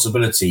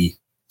responsibility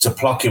to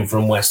pluck him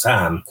from West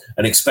Ham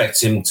and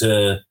expect him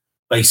to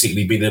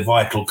basically be the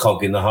vital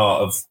cog in the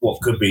heart of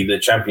what could be the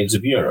champions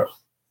of Europe.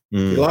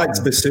 He likes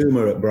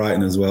Bissouma at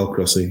Brighton as well,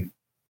 Crossy.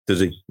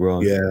 Does he?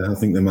 Right. Yeah, I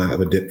think they might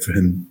have a dip for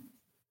him.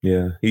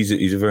 Yeah, he's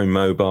a very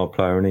mobile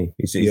player, isn't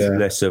he? He's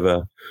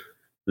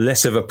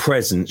less of a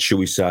presence, shall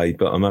we say?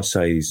 But I must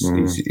say,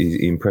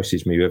 he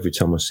impresses me every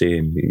time I see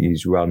him.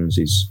 His runs,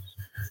 his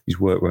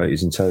work rate,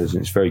 his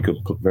intelligence, very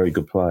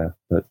good player.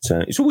 But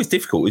it's always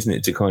difficult, isn't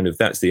it? To kind of,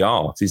 that's the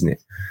art, isn't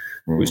it?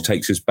 Which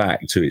takes us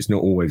back to, it's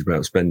not always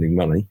about spending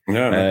money,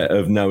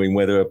 of knowing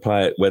whether a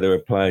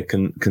player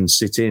can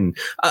sit in.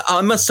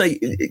 I must say,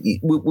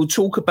 we'll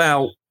talk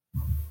about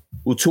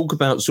sort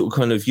of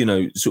kind of,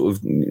 sort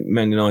of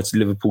Man United,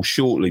 Liverpool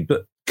shortly,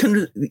 but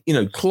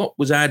Klopp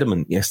was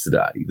adamant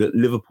yesterday that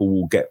Liverpool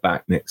will get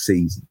back next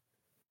season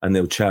and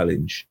they'll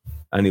challenge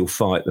and he'll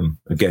fight them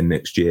again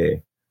next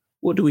year.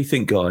 What do we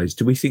think, guys?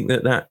 Do we think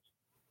that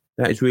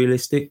is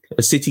realistic?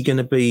 Are City going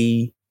to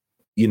be,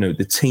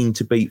 the team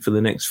to beat for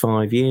the next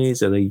 5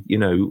 years? Are they,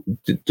 do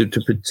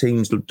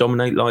teams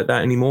dominate like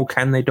that anymore?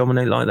 Can they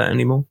dominate like that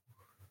anymore?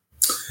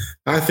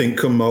 I think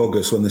come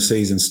August, when the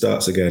season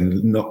starts again,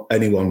 not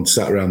anyone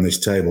sat around this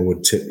table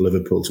would tip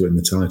Liverpool to win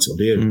the title,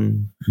 do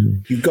you?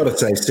 You've got to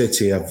say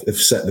City have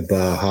set the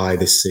bar high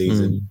this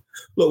season.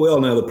 Look, we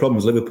all know the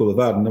problems Liverpool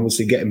have had, and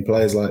obviously getting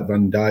players like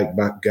Van Dijk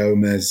back,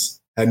 Gomez,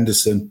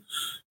 Henderson,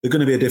 they're going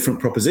to be a different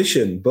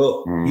proposition.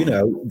 But,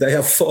 they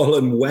have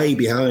fallen way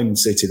behind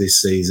City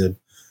this season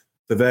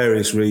for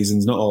various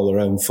reasons, not all their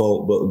own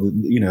fault, but,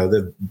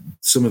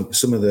 some of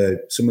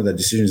the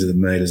decisions that they've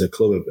made as a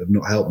club have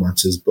not helped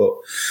matters. But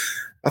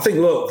I think,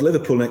 look,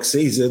 Liverpool next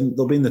season,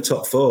 they'll be in the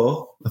top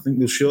 4. I think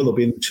they'll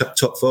be in the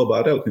top 4, but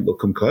I don't think they'll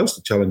come close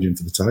to challenging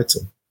for the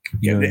title.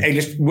 Yeah,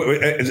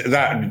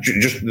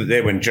 just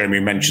there when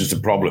Jeremy mentions the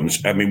problems,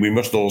 I mean, we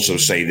must also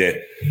say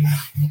that,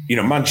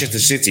 Manchester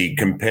City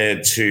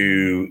compared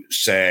to,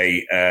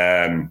 say,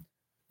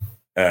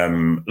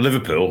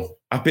 Liverpool,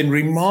 have been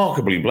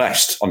remarkably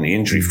blessed on the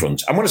injury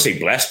front. I want to say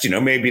blessed,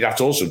 maybe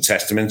that's also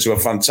testament to a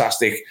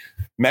fantastic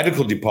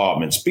medical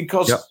department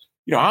because,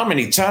 how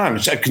many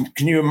times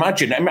can you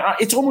imagine? I mean,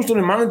 it's almost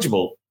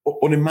unimaginable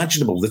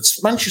that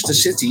Manchester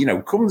City,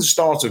 come the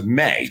start of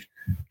May,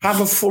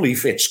 have a fully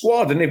fit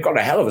squad, and they've got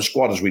a hell of a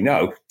squad, as we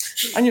know.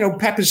 And,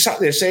 Pep has sat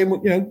there saying,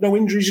 no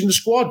injuries in the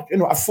squad,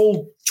 a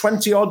full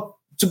 20-odd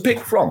to pick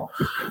from.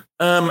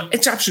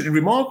 It's absolutely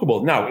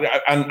remarkable. Now,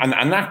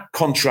 and that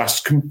contrasts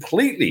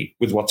completely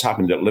with what's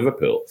happened at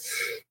Liverpool.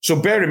 So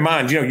bear in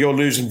mind, you're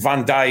losing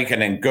Van Dijk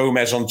and then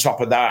Gomez on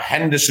top of that,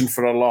 Henderson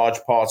for a large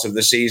part of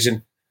the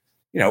season.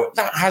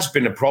 That has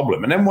been a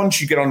problem. And then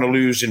once you get on a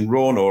losing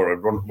run or a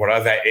run,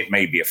 whatever it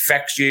maybe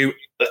affects you.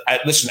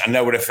 Listen, I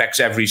know it affects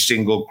every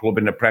single club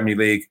in the Premier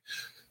League.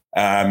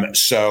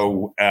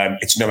 So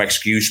it's no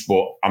excuse,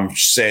 but I'm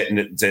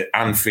certain that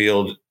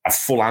a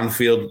full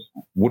Anfield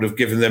would have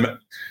given them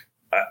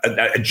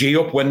a G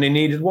up when they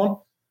needed one.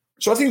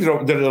 So I think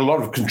there are a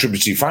lot of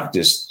contributory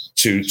factors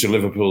to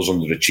Liverpool's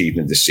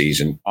underachievement this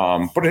season.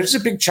 But it's a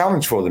big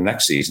challenge for them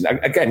next season.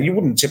 Again, you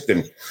wouldn't tip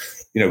them,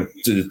 to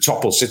the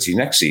topple City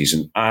next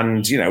season.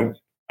 And,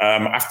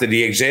 after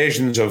the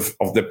exertions of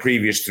the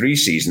previous 3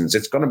 seasons,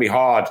 it's going to be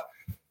hard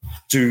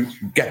to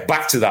get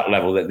back to that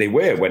level that they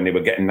were when they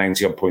were getting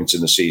 90-odd points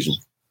in the season.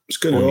 It's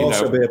going to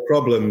also be a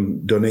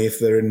problem, Dunny, if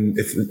they're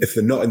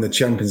not in the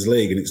Champions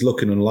League, and it's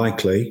looking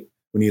unlikely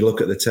when you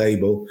look at the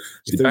table.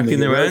 Back in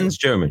their hands,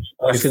 Jeremy.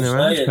 Back in their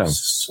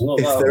hands, pal.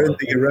 If they're in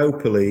the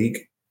Europa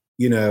League,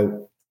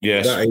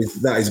 yes,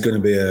 that is going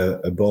to be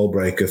a ball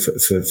breaker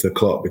for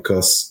Klopp,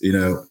 because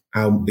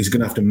how he's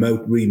going to have to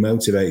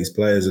remotivate his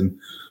players, and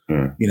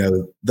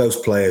those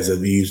players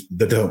the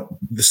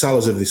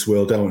Salahs of this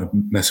world don't want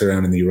to mess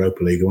around in the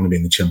Europa League. They want to be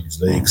in the Champions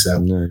League.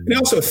 So it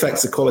also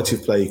affects the quality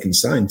of play you can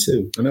sign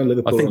too. I know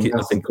Liverpool are a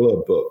massive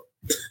club, but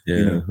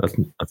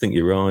I think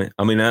you're right.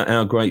 I mean,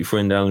 our great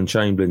friend Alan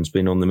Chamberlain's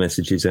been on the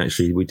messages.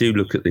 Actually, we do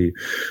look at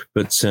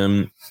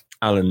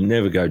Alan,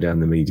 never go down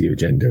the media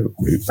agenda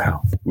route,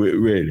 pal.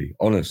 Really,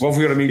 honestly. What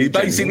have we got a media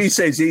agenda? He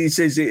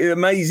says it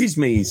amazes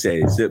me, he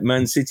says, that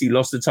Man City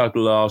lost the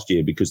title last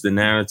year because the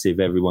narrative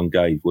everyone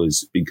gave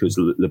was because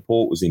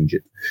Laporte was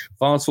injured.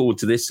 Fast forward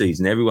to this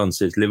season, everyone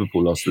says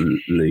Liverpool lost the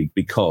league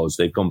because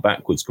they've gone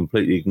backwards,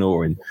 completely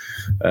ignoring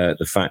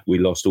the fact we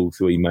lost all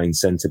 3 main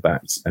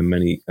centre-backs and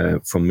many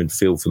from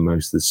midfield for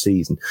most of the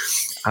season.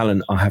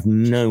 Alan, I have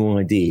no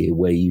idea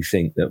where you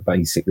think that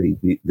basically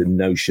the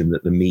notion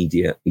that the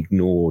media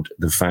ignored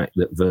the fact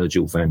that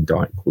Virgil van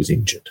Dijk was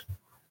injured.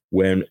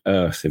 Where on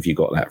earth have you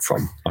got that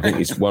from? I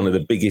think it's one of the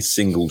biggest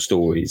single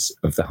stories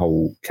of the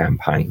whole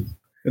campaign.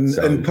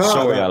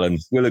 Sorry, Alan,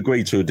 we'll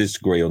agree to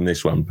disagree on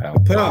this one, pal.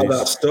 Part of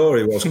that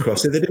story was,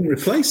 Crossy, they didn't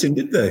replace him,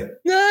 did they?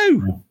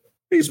 No.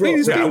 It's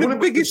been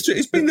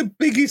the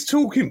biggest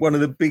talking, one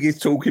of the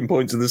biggest talking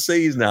points of the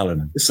season,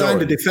 Alan. They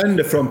signed a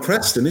defender from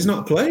Preston. He's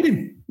not played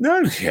him. No,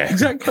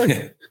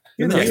 exactly.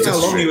 You know how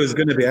long he was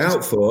going to be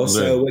out for.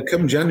 So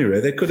come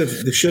January,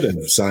 they should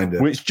have signed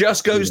him. Which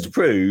just goes to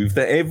prove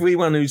that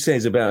everyone who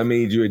says about a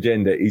media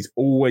agenda is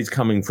always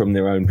coming from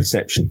their own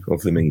perception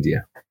of the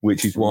media,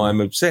 which is why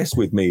I'm obsessed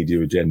with media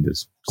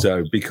agendas.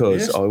 So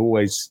because I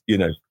always,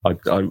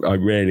 I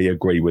rarely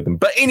agree with them.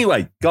 But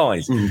anyway,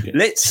 guys,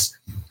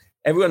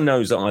 everyone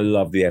knows that I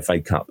love the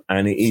FA Cup,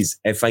 and it is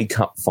FA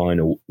Cup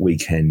final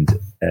weekend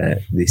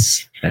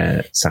this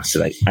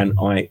Saturday, and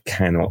I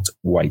cannot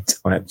wait.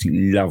 I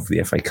absolutely love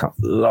the FA Cup,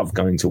 love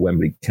going to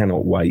Wembley,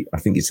 cannot wait. I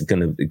think it's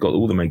got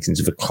all the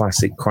makings of a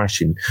classic,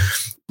 crashing,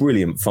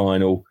 brilliant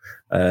final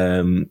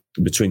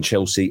between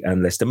Chelsea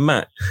and Leicester.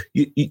 Matt,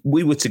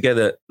 we were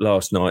together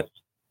last night,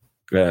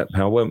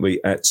 pal, weren't we,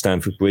 at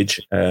Stamford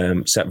Bridge,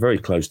 sat very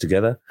close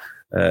together.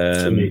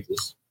 2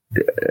 meters.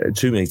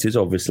 2 meters,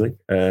 obviously.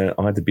 I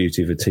had the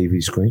beauty of a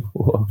TV screen,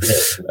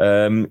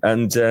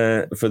 and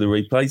for the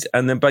replays.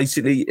 And then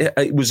basically,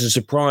 it was a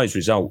surprise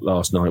result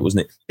last night,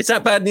 wasn't it? Is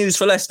that bad news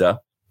for Leicester?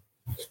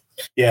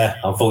 Yeah,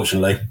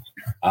 unfortunately.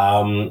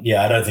 I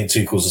don't think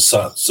Tuchel's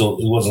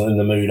wasn't in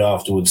the mood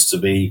afterwards to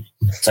be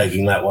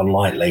taking that one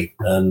lightly.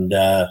 And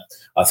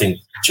I think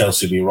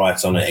Chelsea will be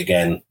right on it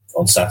again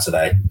on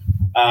Saturday.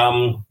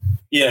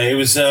 It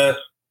was...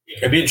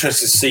 it'd be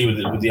interesting to see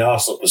with the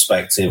Arsenal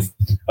perspective.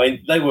 I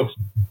mean, they were,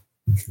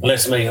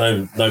 let's make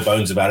no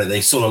bones about it, they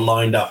sort of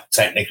lined up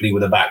technically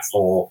with a back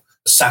 4.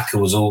 Saka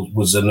was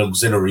an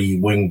auxiliary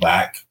wing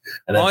back.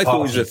 And then I thought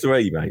it was a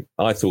 3, mate.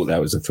 I thought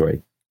that was a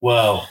 3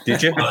 Well,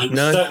 did you? It was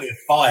certainly a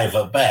 5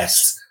 at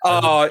best.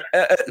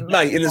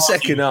 Mate, in the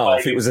second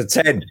half, it was a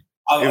 10.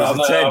 I've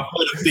heard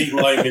of deep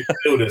line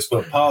midfielders,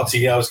 but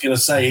Partey, I was going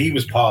to say he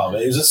was part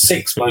of it. It was a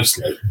 6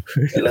 mostly.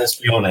 Let's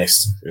be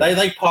honest.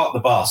 They parked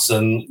the bus,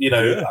 and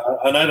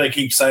I know they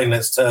keep saying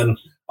let's turn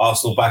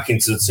Arsenal back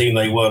into the team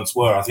they once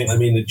were. I think they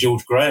mean the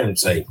George Graham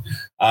team.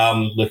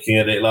 Looking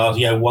at it last,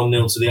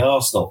 1-0 to the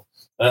Arsenal,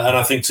 and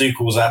I think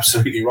Tuchel was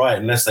absolutely right.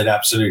 Unless they'd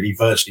absolutely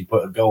virtually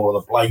put a goal on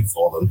the plate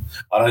for them,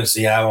 I don't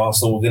see how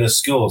Arsenal were going to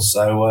score.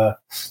 So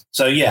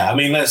I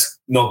mean, let's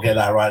not get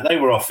that right. They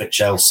were off at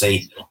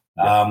Chelsea.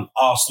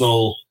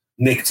 Arsenal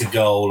nicked a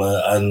goal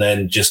and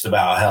then just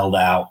about held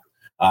out.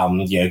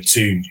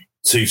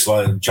 Two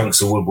slight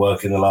chunks of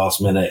woodwork in the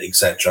last minute,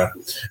 etc.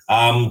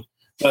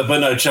 But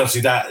no,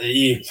 Chelsea, that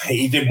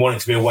he didn't want it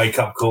to be a wake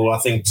up call. I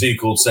think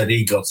Tuchel said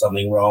he got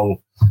something wrong.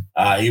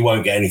 He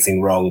won't get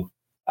anything wrong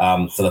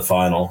for the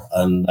final,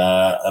 and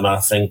I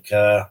think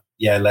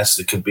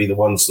Leicester could be the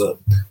ones that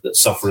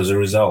suffer as a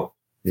result.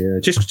 Yeah,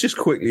 just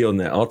quickly on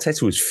that,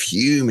 Arteta was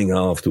fuming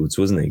afterwards,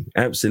 wasn't he?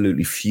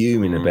 Absolutely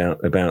fuming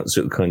about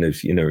sort of kind of,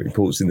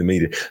 reports in the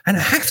media. And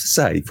I have to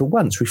say, for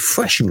once,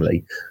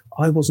 refreshingly,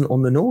 I wasn't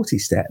on the naughty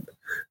step,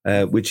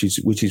 which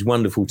is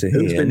wonderful to hear.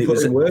 He's been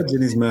putting words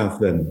in his mouth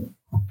then.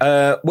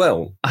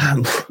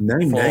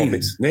 Name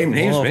names,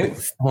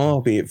 mate.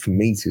 Far be it from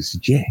me to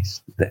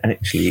suggest that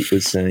actually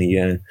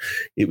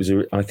it was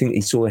a. I think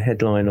he saw a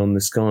headline on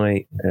the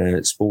Sky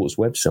Sports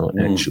website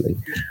actually,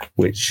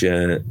 which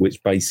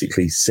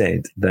basically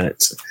said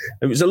that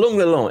it was along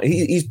the line.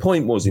 His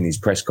point was in his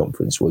press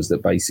conference was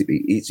that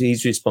basically it's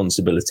his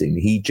responsibility, and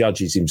he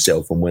judges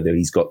himself on whether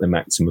he's got the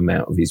maximum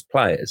out of his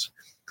players,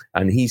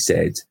 and he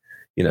said.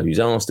 He was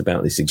asked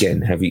about this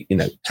again. Have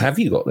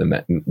you got the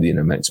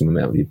maximum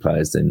amount of your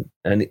players? Then,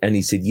 and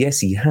he said yes,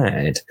 he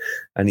had,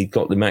 and he'd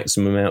got the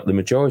maximum out of the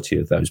majority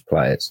of those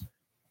players.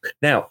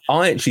 Now,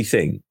 I actually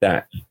think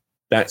that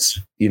that's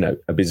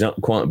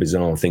quite a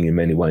bizarre thing in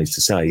many ways to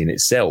say in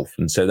itself,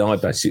 and so I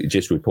basically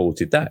just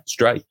reported that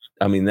straight.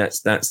 I mean,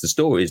 that's the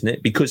story, isn't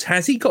it? Because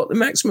has he got the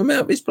maximum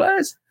out of his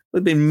players?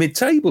 They've been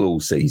mid-table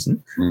all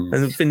season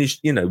and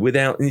finished,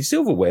 without any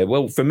silverware.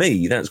 Well, for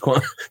me, that's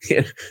quite,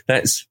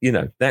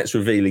 that's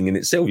revealing in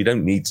itself. You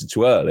don't need to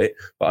twirl it.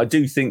 But I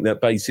do think that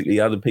basically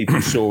other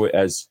people saw it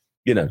as,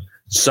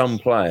 some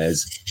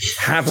players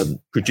haven't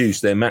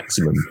produced their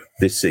maximum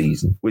this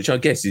season, which I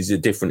guess is a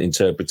different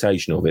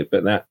interpretation of it.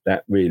 But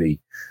that really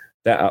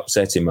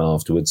upset him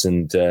afterwards.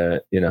 And,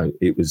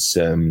 it was...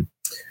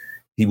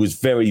 he was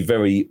very,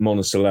 very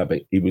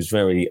monosyllabic. He was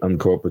very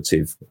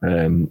uncooperative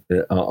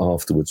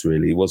afterwards.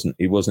 Really,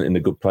 he wasn't in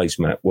a good place,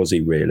 Matt, was he?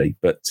 Really,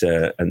 but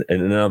and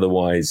an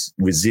otherwise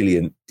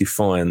resilient,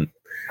 defiant,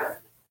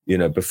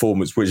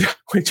 performance, which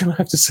I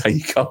have to say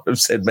you can't have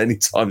said many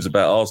times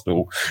about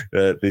Arsenal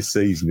this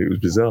season. It was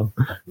bizarre.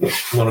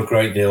 Not a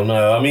great deal,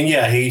 no. I mean,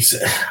 yeah,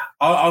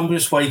 I'm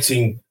just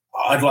waiting.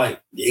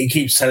 He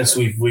keeps telling us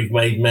we've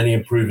made many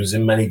improvements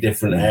in many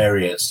different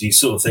areas. You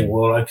sort of think,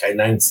 well, okay,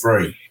 name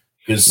 3.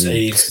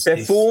 Because their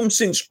form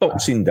since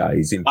Boxing Day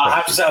is impressive. I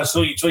have to say, I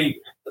saw you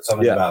tweet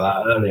something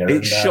about that earlier.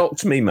 It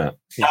shocked me, Matt.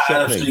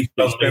 It's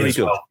very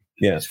good. Well.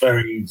 Yeah. It's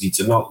very easy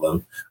to knock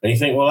them. And you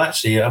think, well,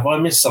 actually, have I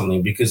missed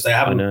something? Because they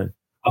haven't. I know.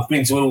 I've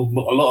been to a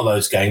lot of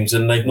those games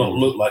and they've not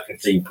looked like a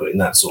team putting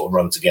that sort of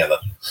run together.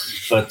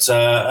 But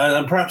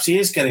and perhaps he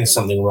is getting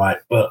something right,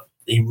 but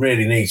he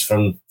really needs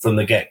from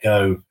the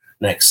get-go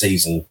next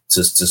season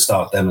to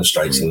start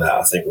demonstrating that,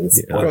 I think.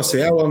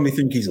 Rossi, how long do you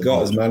think he's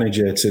got as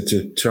manager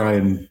to try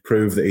and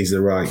prove that he's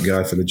the right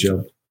guy for the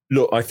job?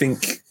 Look, I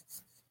think,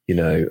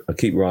 I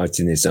keep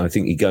writing this. I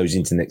think he goes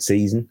into next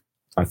season.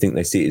 I think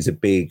they see it as a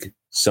big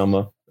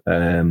summer.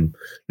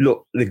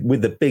 Look,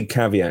 with the big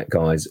caveat,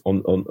 guys,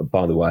 on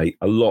by the way,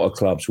 a lot of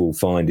clubs will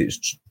find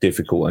it's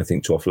difficult, I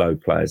think, to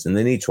offload players, and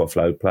they need to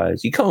offload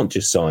players. You can't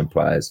just sign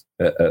players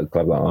at a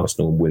club like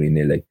Arsenal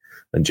willy-nilly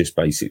and just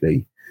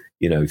basically...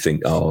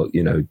 think,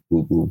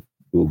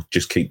 we'll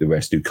just keep the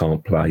rest who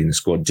can't play in the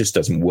squad. It just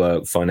doesn't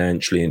work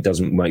financially and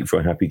doesn't make for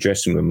a happy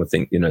dressing room. I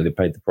think, they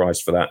paid the price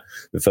for that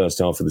the first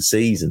half of the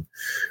season.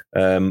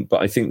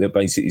 But I think that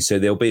basically, so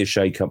there'll be a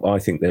shake-up. I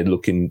think they're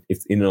looking,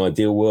 if in an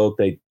ideal world,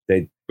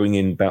 they'd bring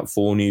in about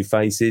 4 new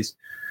faces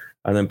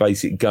and then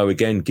basically go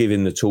again, give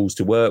him the tools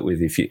to work with,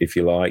 if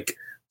you like.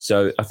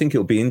 So I think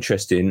it'll be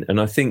interesting.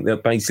 And I think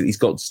that basically he's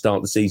got to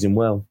start the season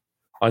well.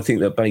 I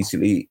think that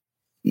basically,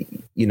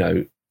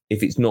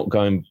 if it's not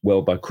going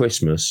well by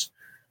Christmas,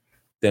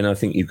 then I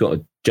think you've got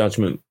a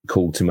judgment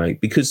call to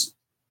make. Because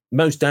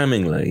most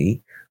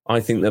damningly, I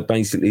think that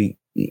basically,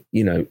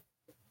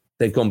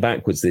 they've gone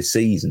backwards this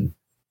season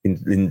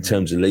in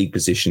terms of league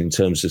position, in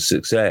terms of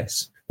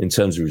success, in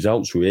terms of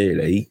results,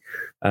 really.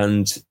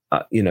 And,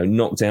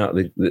 knocked out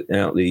the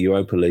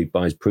Europa League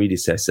by his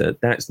predecessor.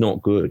 That's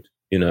not good,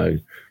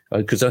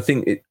 because I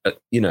think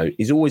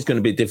it's always going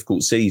to be a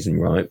difficult season,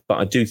 right? But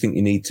I do think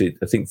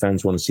I think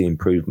fans want to see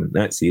improvement.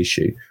 That's the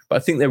issue. But I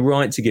think they're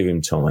right to give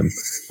him time.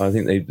 I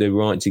think they're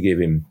right to give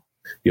him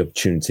the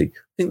opportunity.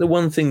 I think the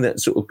one thing that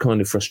sort of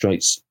kind of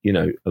frustrates,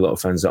 a lot of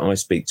fans that I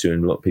speak to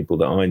and a lot of people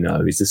that I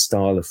know is the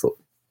style of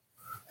football.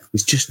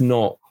 It's just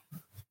not,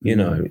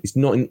 it's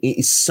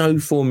so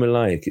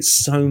formulaic. It's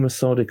so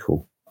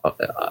methodical.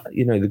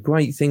 The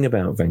great thing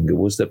about Wenger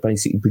was that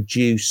basically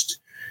produced,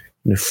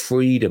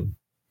 freedom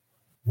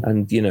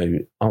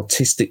and,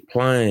 artistic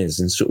players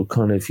and sort of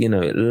kind of,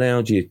 it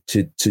allowed you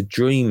to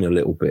dream a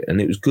little bit and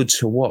it was good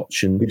to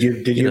watch. And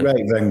Did you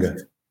rate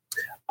Wenger?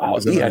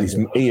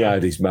 He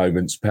had his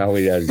moments, pal.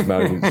 He had his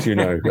moments, I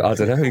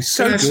don't know. He's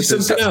so good.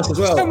 Something else as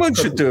well. Someone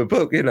should do a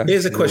book,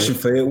 Here's a question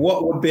for you.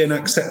 What would be an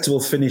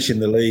acceptable finish in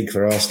the league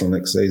for Arsenal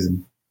next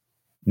season?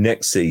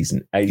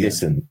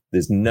 Listen,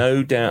 there's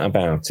no doubt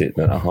about it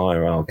that a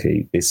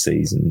hierarchy this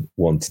season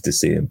wanted to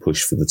see them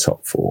push for the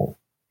top 4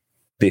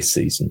 this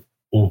season.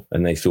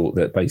 And they thought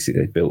that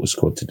basically they built a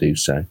squad to do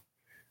so.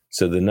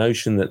 So the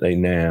notion that they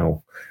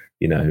now,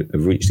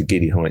 have reached the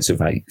giddy heights of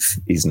 8th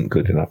isn't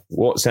good enough.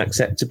 What's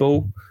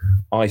acceptable?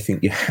 I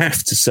think you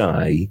have to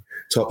say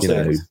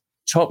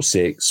top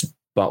 6,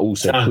 but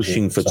also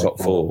pushing for top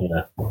 4.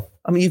 Yeah.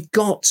 I mean, you've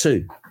got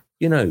to,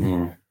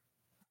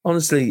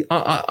 honestly,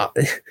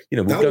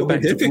 we'll go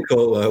back. Be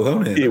difficult, though,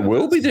 won't it? It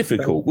will be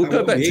difficult. We'll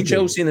go back to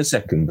Chelsea in a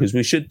second because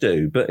we should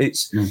do. But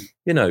it's,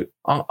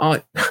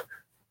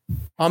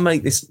 I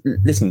make this.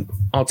 Listen,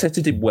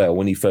 Arteta did well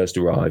when he first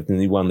arrived, and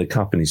he won the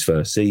cup in his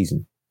first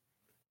season,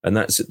 and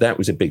that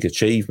was a big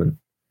achievement.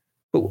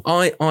 But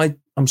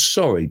I'm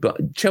sorry,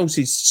 but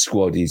Chelsea's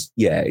squad is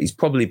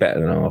probably better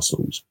than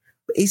Arsenal's.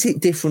 But is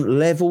it different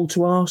level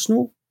to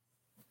Arsenal?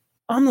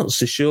 I'm not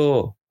so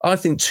sure. I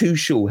think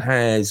Tuchel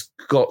has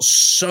got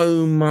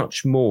so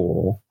much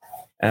more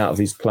out of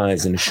his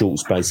players in a short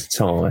space of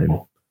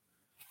time.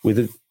 With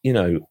a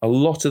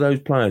lot of those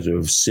players are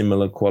of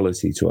similar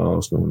quality to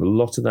Arsenal, and a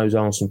lot of those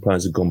Arsenal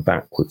players have gone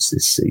backwards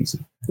this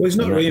season. Well, he's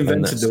not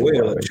reinvented the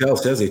wheel at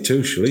Chelsea, has he,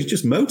 Tuchel? He's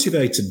just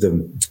motivated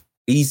them.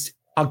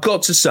 I've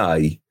got to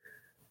say,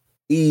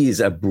 he is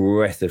a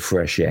breath of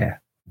fresh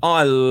air.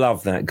 I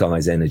love that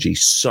guy's energy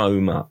so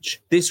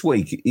much. This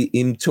week,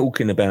 him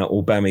talking about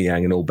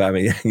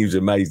Aubameyang, he was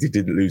amazed he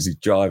didn't lose his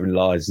driving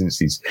licence,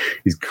 his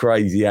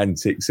crazy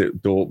antics at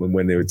Dortmund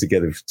when they were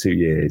together for 2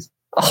 years.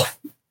 Oh,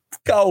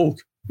 gold.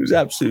 It was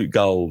absolute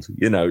gold.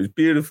 It was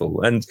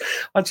beautiful. And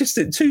I just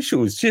think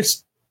Tuchel is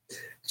just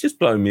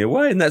blown me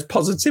away. And that's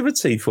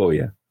positivity for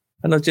you.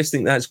 And I just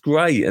think that's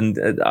great. And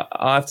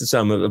I have to say,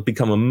 I've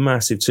become a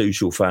massive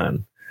Tuchel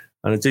fan.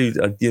 And I do,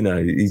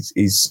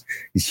 his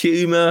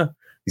humour,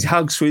 his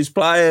hugs for his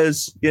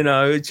players,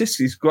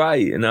 it's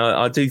great. And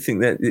I do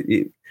think that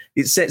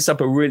it sets up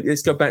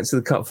let's go back to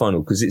the cup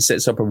final, because it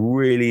sets up a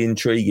really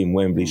intriguing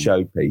Wembley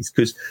showpiece.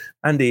 Because,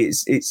 Andy,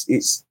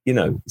 it's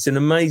an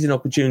amazing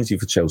opportunity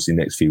for Chelsea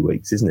next few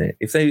weeks, isn't it?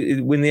 If they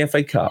win the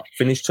FA Cup,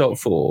 finish top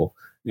four,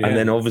 and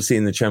then obviously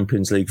in the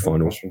Champions League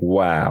final,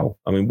 wow.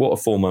 I mean, what a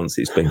 4 months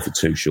it's been for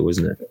Tuchel,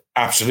 isn't it?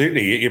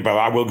 Absolutely. But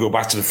I will go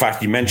back to the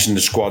fact you mentioned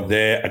the squad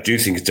there. I do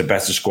think it's a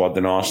better squad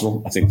than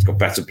Arsenal. I think it's got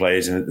better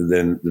players in it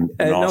than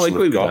Arsenal. No, I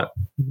agree with that.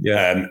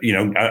 Yeah.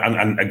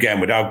 And again,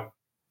 without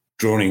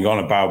droning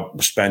on about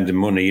spending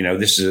money,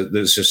 this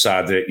is a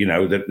side that,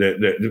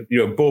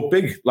 that bought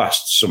big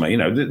last summer.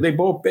 They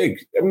bought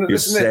big. You're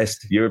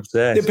obsessed. You're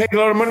obsessed. They paid a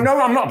lot of money. No,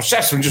 I'm not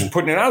obsessed. I'm just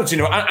putting it out.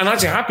 And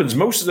as it happens,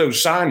 most of their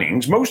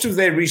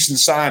recent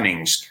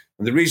signings,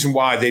 and the reason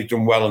why they've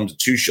done well under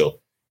Tuchel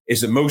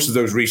is that most of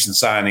those recent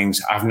signings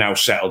have now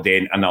settled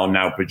in and are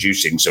now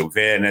producing. So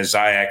Werner,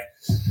 Ziyech,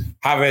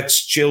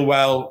 Havertz,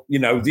 Chilwell,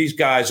 these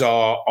guys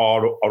are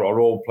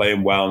all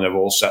playing well and they're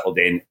all settled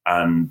in,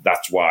 and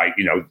that's why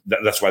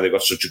that's why they've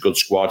got such a good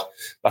squad.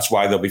 That's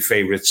why they'll be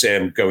favourites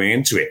going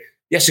into it.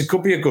 Yes, it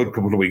could be a good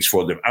couple of weeks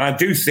for them, and I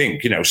do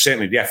think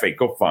certainly the FA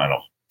Cup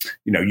final,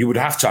 you would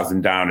have to have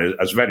them down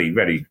as very,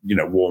 very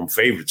warm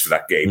favourites for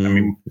that game. I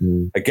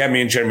mean, again, me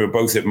and Jeremy were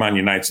both at Man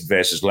United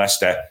versus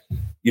Leicester.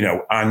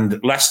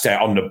 And Leicester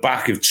on the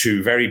back of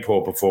two very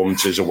poor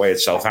performances away at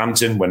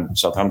Southampton, when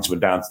Southampton were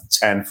down to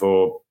 10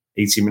 for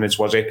 80 minutes,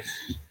 was it?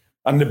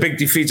 And the big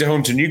defeat at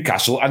home to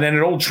Newcastle. And then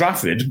at Old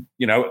Trafford,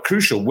 a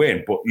crucial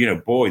win. But,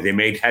 boy, they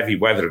made heavy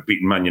weather of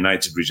beating Man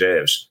United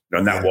reserves.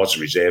 And that was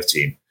a reserve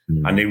team.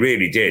 And they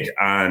really did.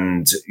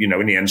 And, in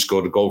the end,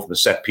 scored a goal from a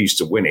set piece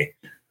to win it.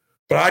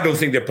 But I don't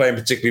think they're playing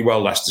particularly well,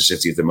 Leicester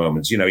City, at the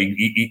moment.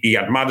 He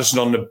had Maddison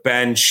on the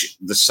bench.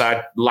 The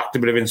side lacked a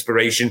bit of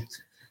inspiration.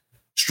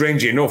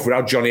 Strangely enough,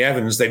 without Johnny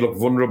Evans, they look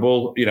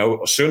vulnerable.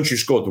 Sunchu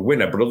scored the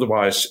winner, but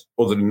otherwise,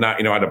 other than that,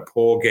 had a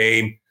poor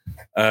game.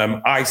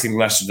 I think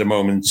Leicester at the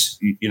moment,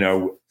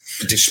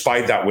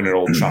 despite that win at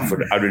Old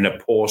Trafford, are in a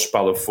poor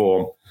spell of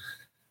form.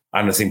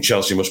 And I think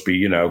Chelsea must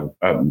be,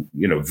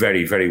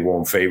 very, very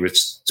warm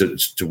favourites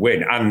to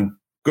win. And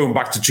going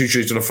back to Tuchel,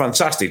 he's done a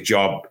fantastic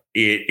job.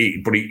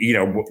 But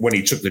when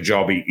he took the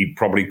job, he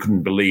probably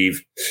couldn't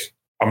believe.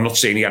 I'm not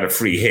saying he had a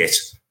free hit,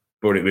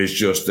 but it was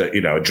just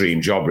a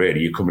dream job, really.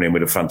 You're coming in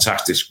with a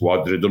fantastic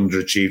squad that had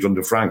underachieved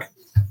under Frank.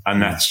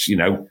 And that's,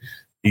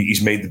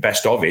 he's made the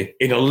best of it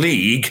in a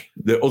league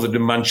that, other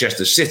than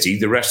Manchester City,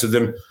 the rest of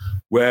them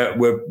were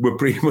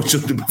pretty much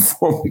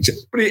underperforming.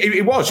 But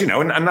it was,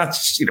 and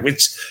that's,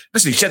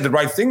 listen, he said the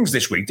right things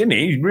this week, didn't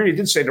he? He really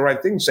did say the right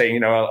things,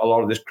 saying, a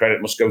lot of this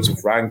credit must go to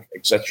Frank,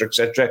 etc.,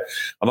 etc.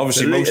 And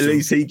obviously, at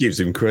least he gives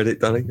him credit,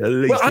 doesn't he? At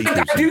least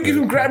I do give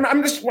him credit.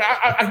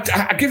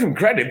 I give him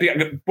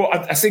credit,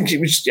 but I think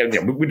it was,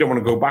 we don't want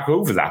to go back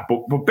over that.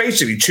 But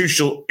basically,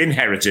 Tuchel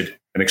inherited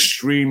an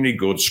extremely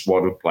good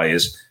squad of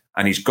players,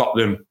 and he's got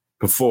them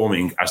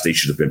performing as they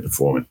should have been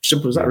performing.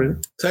 Simple as that, really.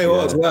 Tell you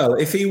what, as well,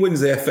 if he wins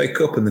the FA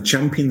Cup and the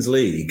Champions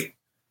League,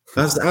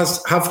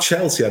 have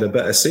Chelsea had a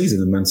better season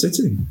than Man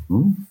City?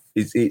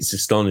 It's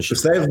astonishing.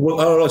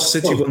 Because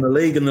City won the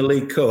League and the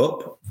League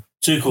Cup.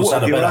 Tuchel's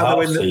had a better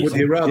half season. Would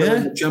you rather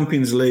win the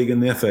Champions League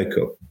and the FA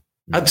Cup?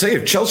 I'd say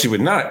if Chelsea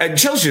win that,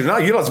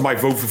 you lads might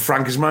vote for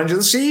Frank as manager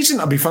of the season.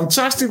 That'd be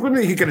fantastic, wouldn't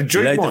it? He could get a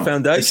joint one. Laid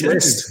the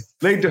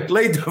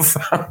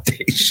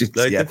foundation.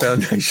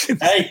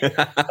 Hey,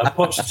 and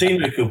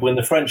Pochettino could win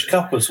the French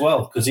Cup as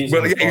well, because he's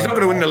not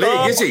going to win the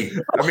league, is he?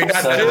 I mean,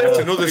 that's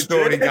another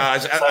story,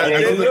 guys.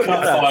 They're in the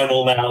cup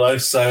final now, though,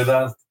 so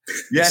that.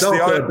 Yes, they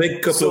are a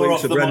big couple of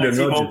weeks for Brendan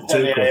Rodgers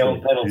too.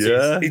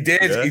 Yeah, he did.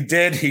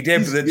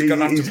 But they're going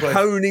to have to play.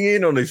 Honing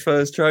in on his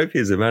first trophy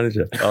as a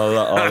manager. I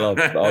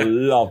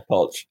love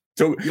Poch.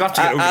 So,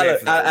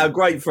 our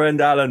great friend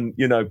Alan,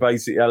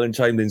 basically Alan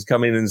Chamberlain's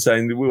come in and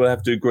saying that we will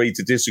have to agree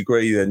to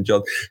disagree then,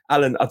 John.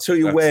 Alan, I'll tell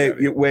you where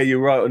you're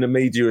right on the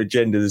media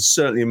agenda. There's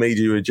certainly a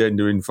media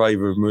agenda in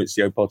favour of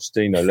Maurizio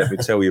Pochettino. Let me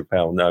tell you,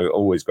 pal. No,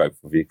 always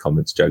grateful for your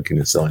comments, joking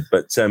aside.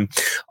 But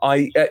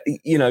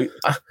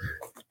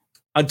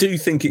I do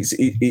think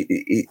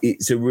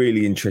it's a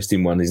really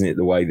interesting one, isn't it?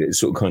 The way that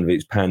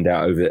it's panned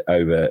out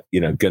over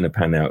going to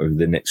pan out over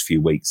the next few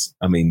weeks.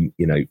 I mean,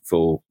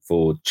 for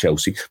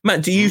Chelsea.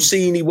 Matt, do you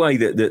see any way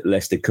that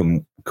Leicester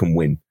can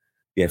win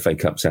the FA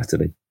Cup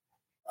Saturday?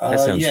 That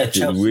sounds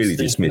Chelsea really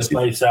dismissive. The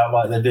place out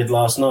like they did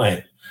last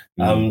night.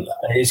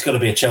 It's got to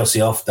be a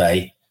Chelsea off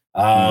day,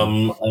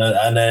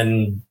 and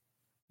then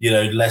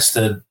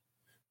Leicester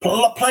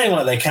playing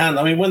like they can.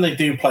 I mean, when they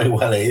do play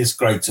well, it is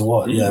great to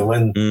watch. I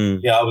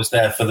was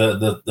there for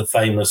the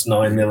famous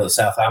 9-0 at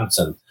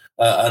Southampton,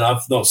 and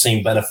I've not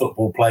seen better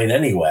football played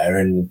anywhere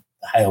in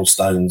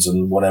hailstones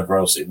and whatever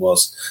else it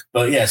was.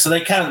 But yeah, so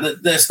they can.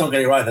 Let's not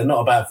get it right. They're not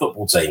a bad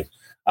football team,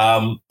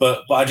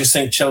 but I just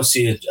think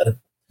Chelsea,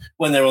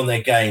 when they're on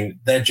their game,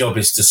 their job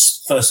is to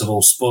first of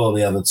all spoil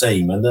the other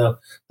team, and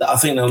I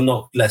think they'll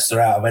knock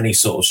Leicester out of any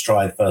sort of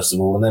stride first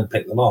of all, and then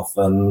pick them off.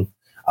 And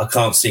I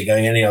can't see it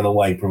going any other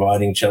way,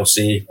 providing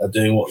Chelsea are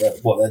doing what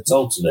they're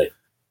told to do.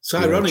 It's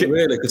ironic,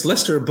 really, because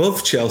Leicester are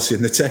above Chelsea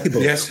in the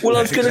table. Yes. Well,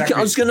 I was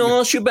going to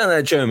ask you about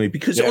that, Jeremy,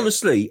 because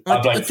honestly,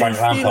 I do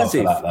feel as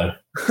if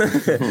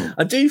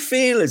I do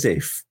feel as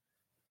if.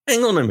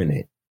 Hang on a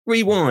minute,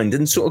 rewind,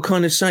 and sort of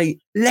kind of say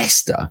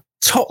Leicester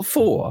top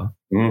 4.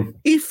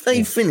 If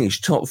they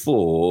finish top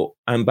 4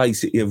 and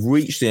basically have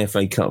reached the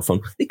FA Cup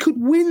final, they could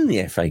win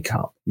the FA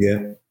Cup.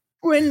 Yeah.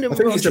 Brendan I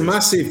think Rodgers, it's a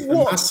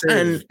massive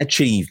an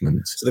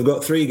achievement. So they've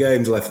got 3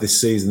 games left this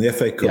season, the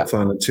FA Cup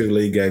final and 2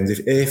 league games.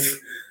 If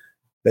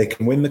they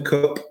can win the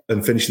Cup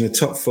and finish in the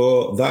top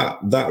 4,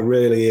 that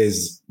really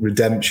is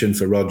redemption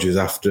for Rodgers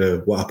after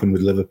what happened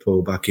with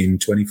Liverpool back in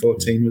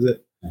 2014, was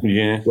it?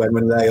 Yeah.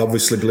 When they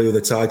obviously blew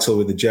the title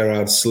with the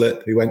Gerrard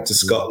slip. He went to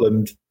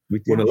Scotland,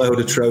 won a load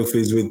of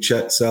trophies with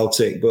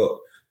Celtic, but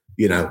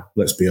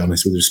let's be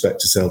honest, with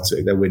respect to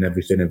Celtic, they win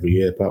everything every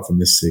year, apart from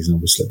this season,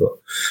 obviously. But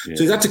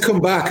so he's had to come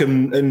back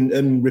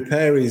and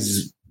repair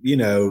his,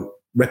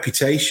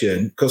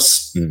 reputation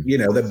because,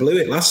 they blew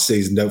it last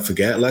season. Don't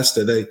forget,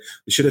 Leicester, they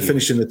should have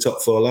finished in the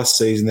top 4 last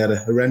season. They had a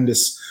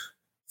horrendous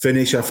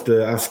finish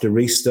after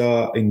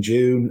restart in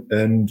June.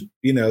 And,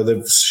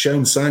 they've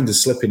shown signs of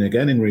slipping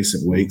again in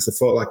recent weeks. I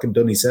thought, like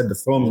Dunny said, the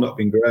form's not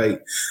been great.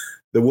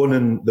 They won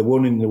in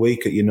the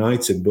week at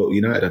United, but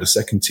United had a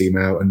second team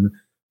out. And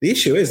the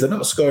issue is they're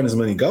not scoring as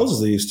many goals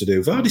as they used to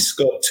do. Vardy's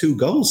scored 2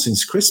 goals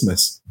since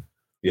Christmas.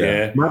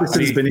 Yeah.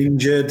 Maddison's been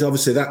injured.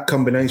 Obviously, that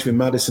combination with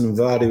Maddison and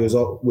Vardy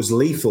was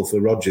lethal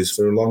for Rodgers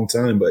for a long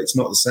time, but it's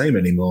not the same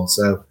anymore.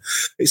 So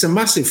it's a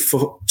massive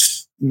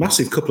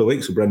couple of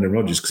weeks for Brendan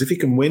Rodgers, because if he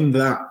can win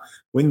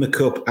the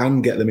Cup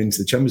and get them into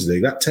the Champions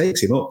League, that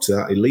takes him up to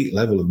that elite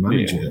level of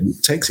manager. Yeah.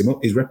 It takes him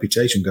up. His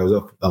reputation goes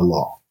up a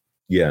lot.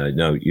 Yeah,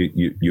 no,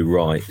 you're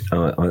right.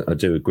 I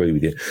do agree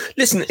with you.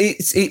 Listen,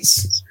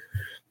 it's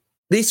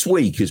this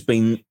week has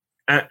been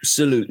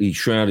absolutely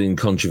shrouded in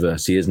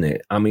controversy, isn't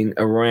it? I mean,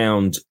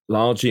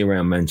 largely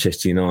around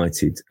Manchester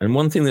United. And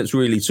one thing that's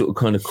really sort of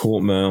kind of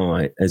caught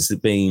my eye has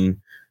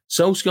been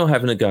Solskjaer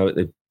having a go at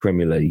the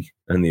Premier League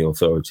and the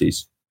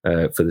authorities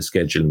for the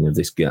scheduling of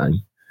this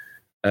game.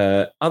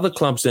 Other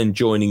clubs then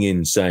joining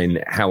in saying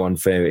how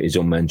unfair it is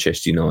on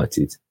Manchester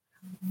United.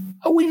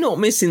 Are we not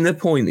missing the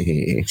point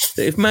here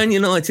that if Man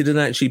United had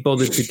actually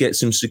bothered to get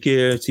some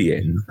security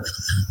in,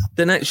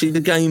 then actually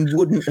the game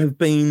wouldn't have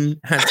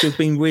had to have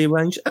been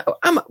rearranged?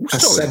 I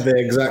said the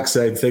exact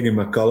same thing in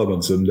my column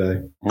on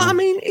Sunday. I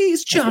mean,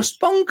 it's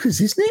just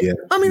bonkers, isn't it? Yeah.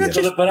 I mean,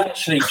 but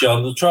actually,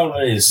 John, the trouble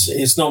is,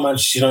 it's not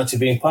Manchester United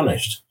being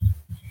punished,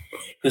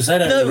 because they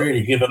don't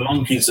really give a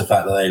monkey's the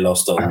fact that they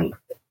lost on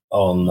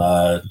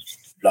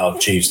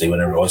Tuesday,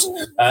 whenever it was.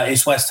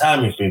 It's West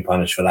Ham who's been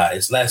punished for that.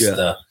 It's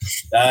Leicester.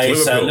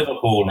 It's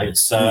Liverpool.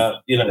 It's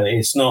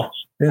it's not.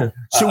 Yeah.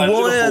 So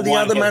why are the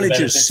other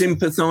managers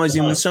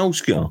sympathising with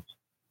Solskjaer?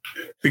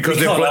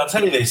 Because I'll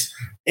tell you this: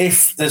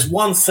 if there's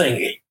one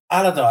thing,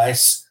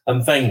 Allardyce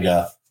and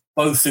Wenger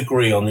both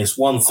agree on this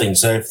one thing.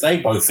 So if they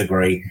both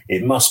agree,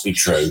 it must be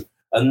true,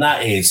 and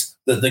that is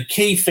that the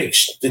key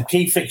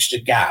fixture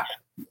gap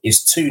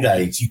is 2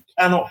 days. You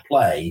cannot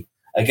play.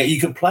 Again, you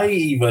could play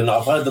even,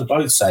 I've heard them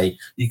both say,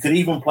 you could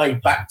even play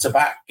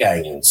back-to-back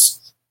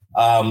games,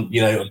 a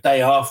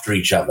day after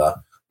each other.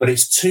 But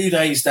it's 2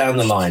 days down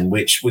the line,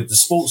 which with the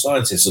sports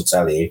scientists will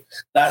tell you,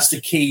 that's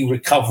the key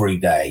recovery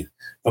day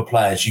for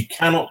players. You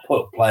cannot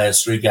put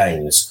players through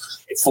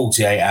games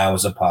 48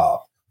 hours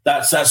apart.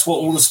 That's what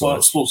all the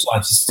sports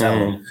scientists tell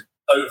them.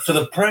 So for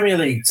the Premier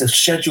League to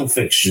schedule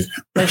fixtures,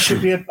 there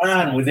should be a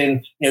ban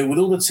within, with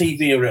all the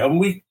TV, and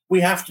we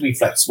have to be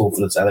flexible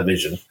for the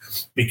television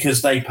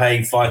because they pay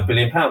 £5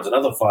 billion.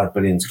 Another $5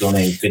 billion's gone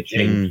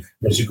in.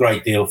 There's a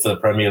great deal for the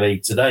Premier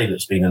League today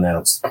that's been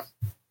announced.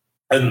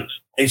 And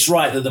it's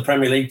right that the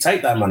Premier League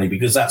take that money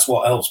because that's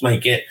what helps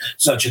make it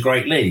such a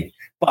great league.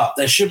 But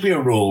there should be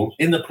a rule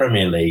in the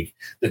Premier League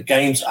that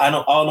games are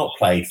not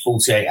played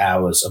 48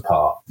 hours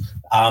apart.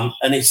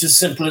 And it's as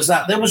simple as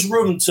that. There was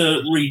room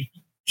to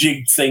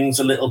rejig things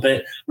a little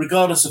bit,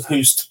 regardless of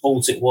whose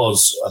fault it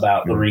was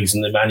about the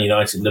reason the Man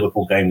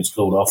United-Liverpool game was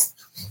called off.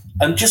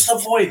 And just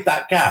avoid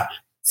that gap.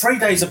 3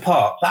 days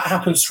apart, that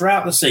happens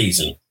throughout the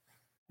season.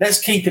 Let's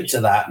keep it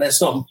to that.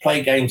 Let's not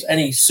play games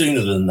any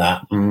sooner than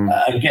that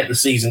and get the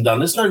season done.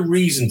 There's no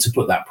reason to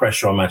put that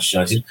pressure on Manchester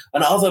United.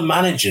 And other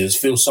managers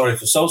feel sorry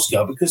for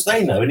Solskjaer because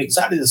they know in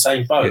exactly the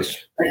same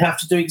boat, they have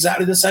to do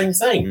exactly the same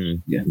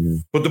thing.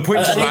 But the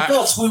point is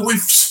that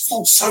we've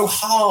fought so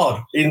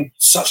hard in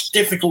such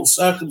difficult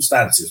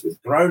circumstances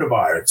with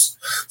coronavirus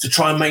to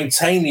try and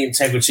maintain the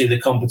integrity of the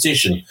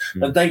competition.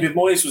 And David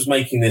Moyes was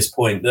making this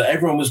point that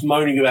everyone was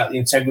moaning about the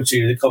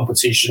integrity of the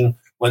competition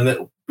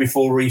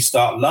before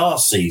restart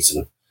last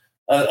season.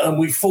 And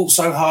we fought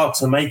so hard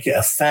to make it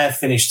a fair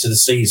finish to the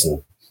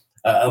season.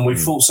 And we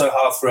fought so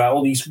hard throughout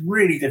all these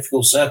really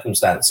difficult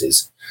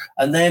circumstances.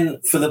 And then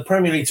for the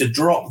Premier League to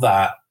drop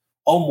that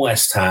on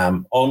West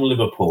Ham, on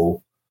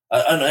Liverpool,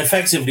 and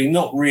effectively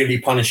not really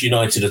punish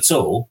United at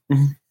all,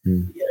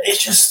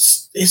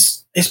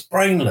 it's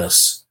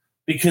brainless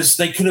because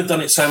they could have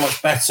done it so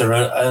much better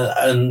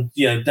and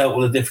dealt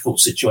with a difficult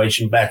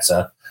situation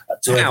better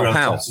to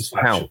everyone's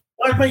satisfaction.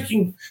 By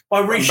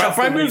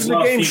reshuffling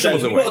the games,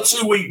 you've got a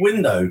 2-week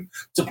window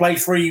to play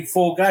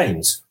 3-4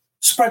 games.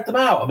 Spread them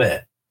out a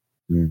bit.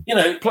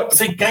 I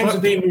think games are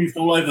being moved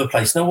all over the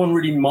place. No one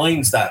really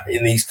minds that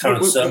in these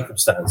current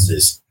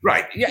circumstances.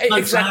 Right? Yeah,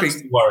 exactly.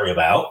 To worry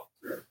about.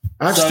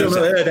 I've still not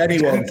heard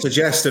anyone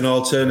suggest an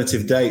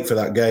alternative date for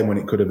that game when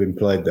it could have been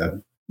played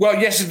then. Well,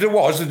 yes, there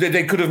was.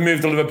 They could have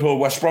moved the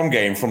Liverpool-West Brom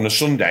game from next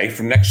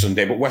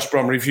Sunday, but West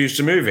Brom refused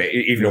to move it,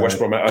 even though West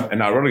Brom are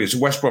now relegated. So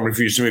West Brom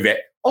refused to move it.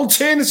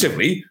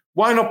 Alternatively,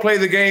 why not play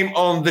the game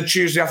on the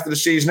Tuesday after the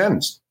season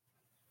ends?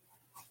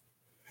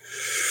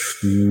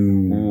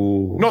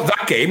 Not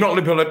that game, not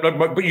Liverpool,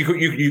 but you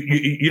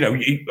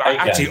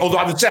actually. Although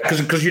I would say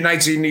because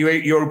United in the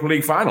Europa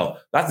League final,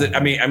 that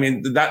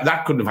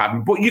couldn't have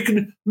happened. But you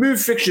can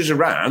move fixtures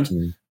around,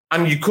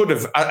 and you could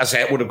have. As I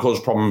say, it would have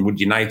caused a problem with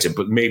United,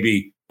 but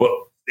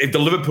if the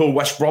Liverpool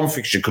West Brom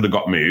fixture could have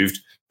got moved,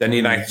 then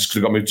United could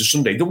have got moved to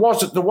Sunday. There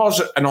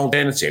was an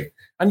alternative,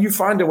 and you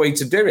find a way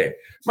to do it.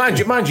 Mind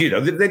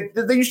you,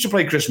 they used to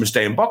play Christmas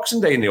Day and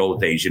Boxing Day in the old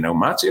days,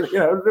 Matt.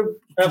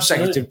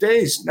 Consecutive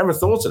days. Never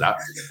thought of that.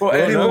 But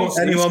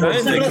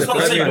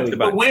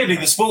but weirdly,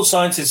 the sports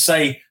scientists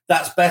say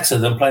that's better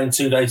than playing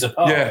 2 days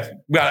apart. Yeah,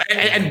 well,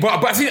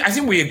 but I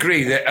think we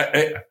agree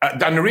that,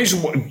 and the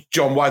reason,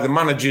 John, why the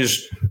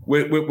managers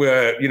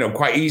were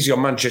quite easy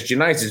on Manchester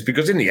United is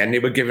because in the end they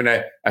were given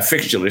a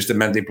fixture list that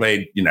meant they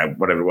played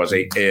whatever it was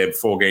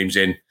 4 games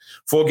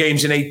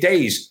in 8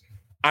 days.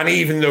 And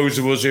even those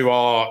of us who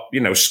are,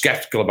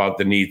 sceptical about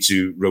the need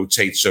to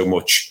rotate so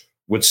much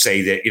would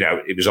say that,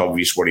 it was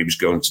obvious what he was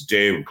going to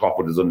do. And Klopp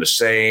would have done the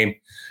same.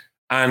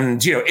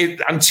 And,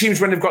 and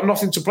teams when they've got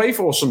nothing to play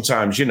for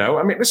sometimes,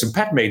 listen,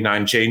 Pep made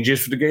 9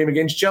 changes for the game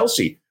against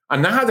Chelsea.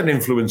 And that had an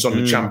influence on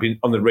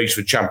on the race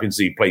for Champions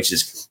League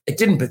places. It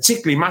didn't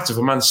particularly matter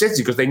for Man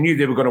City because they knew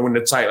they were going to win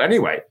the title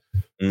anyway.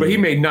 But he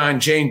made 9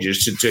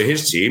 changes to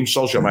his team.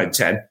 Solskjaer made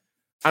 10.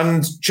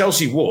 And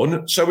Chelsea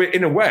won. So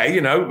in a way,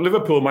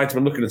 Liverpool might have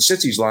been looking at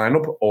City's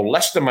lineup, or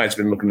Leicester might have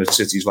been looking at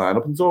City's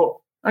lineup and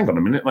thought, hang on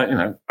a minute,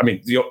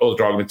 the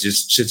other argument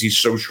is City's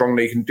so strong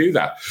they can do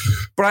that.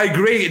 But I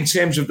agree in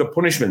terms of the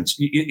punishment,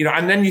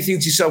 and then you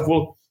think to yourself,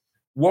 well,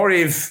 what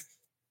if,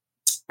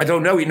 I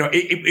don't know,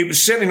 it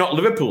was certainly not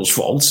Liverpool's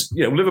fault.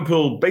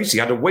 Liverpool basically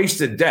had a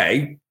wasted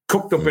day,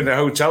 cooked up in a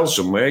hotel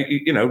somewhere,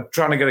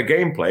 trying to get a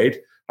game played,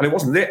 and it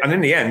wasn't there. And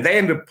in the end, they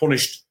ended up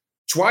punished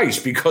twice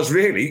because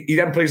really he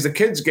then plays the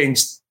kids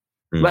against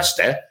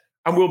Leicester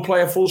and will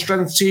play a full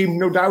strength team,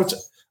 no doubt,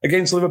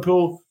 against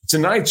Liverpool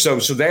tonight. So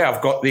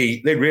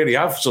they really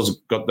have sort of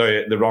got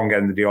the wrong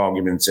end of the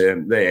argument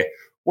there.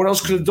 What else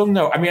could have done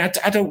though?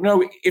 I don't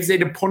know if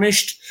they'd have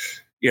punished,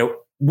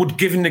 would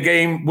awarding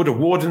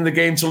the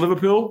game to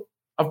Liverpool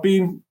have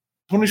been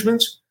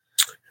punishment?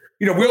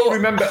 We all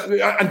remember,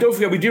 and don't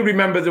forget, we do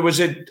remember there was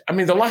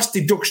the last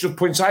deduction of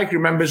points I can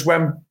remember is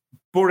when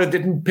Borough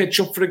didn't pitch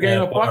up for the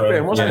game at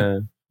Blackburn, wasn't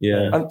it?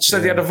 Yeah. And so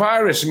they had a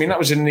virus. That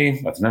was in the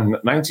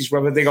 90s,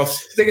 whether they got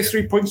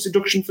 3 points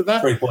deduction for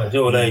that. 3 points.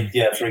 3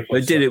 points.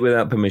 They did it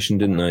without permission,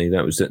 didn't they?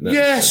 That was it.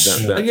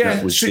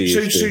 That was the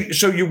issue.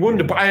 So you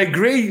wonder, but I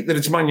agree that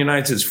it's Man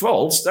United's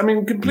fault.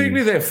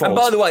 Completely their fault. And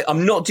by the way,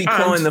 I'm not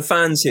decrying the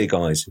fans here,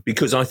 guys,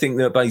 because I think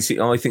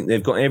that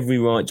they've got every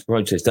right to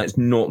protest. That's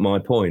not my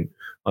point.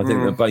 I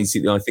think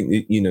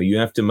that you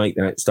have to make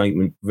that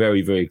statement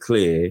very, very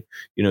clear.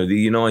 The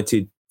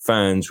United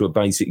fans were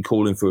basically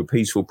calling for a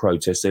peaceful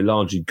protest. They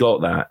largely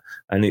got that.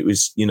 And it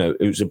was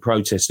a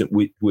protest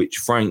which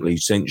frankly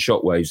sent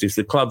shockwaves. If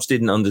the clubs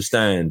didn't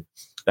understand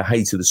the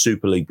hate of the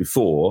Super League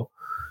before,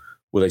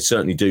 well, they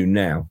certainly do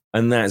now.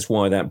 And that's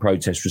why that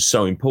protest was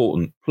so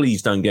important.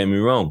 Please don't get me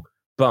wrong.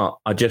 But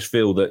I just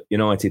feel that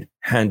United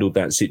handled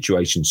that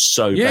situation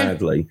so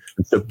badly.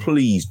 So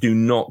please do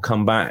not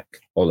come back,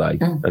 Ole,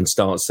 and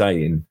start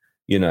saying,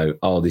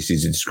 this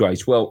is a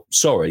disgrace. Well,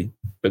 sorry,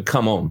 but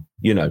come on,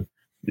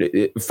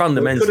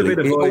 fundamentally,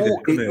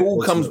 it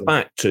all comes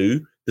back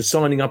to the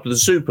signing up of the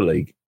Super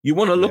League. You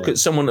want to look at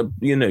someone,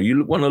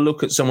 you want to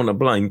look at someone to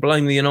blame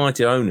the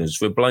United owners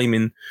for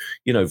blaming,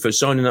 for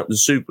signing up the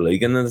Super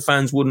League, and then the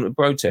fans wouldn't have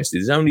protested.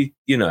 It's only,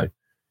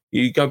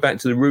 you go back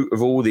to the root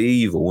of all the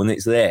evil, and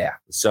it's there.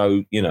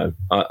 So,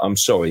 I'm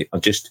sorry.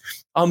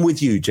 I'm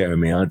with you,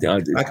 Jeremy. I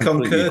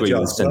completely agree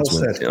with the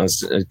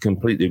sentiment. I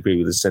completely agree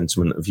with the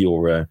sentiment of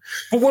your.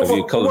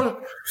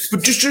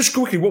 But just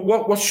quickly,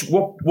 what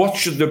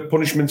should the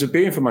punishment have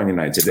been for Man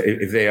United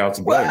if they are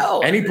to blame?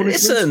 Well, any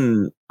punishment?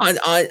 Listen,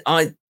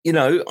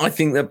 I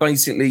think that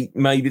basically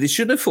maybe they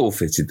should have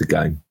forfeited the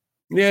game.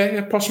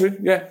 Yeah, possibly.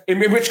 Yeah. In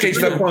which case,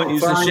 there's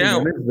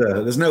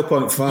no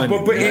point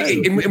finding. But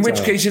in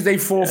which case, if they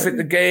forfeit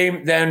the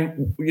game,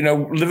 then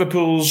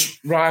Liverpool's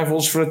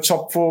rivals for a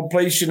top 4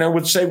 place,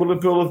 would say, well,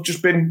 Liverpool have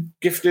just been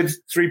gifted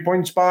 3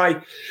 points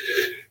by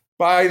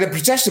the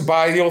protester,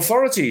 by the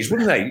authorities,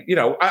 wouldn't they?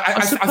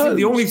 I think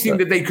the only thing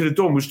that they could have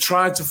done was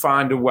try to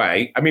find a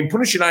way. I mean,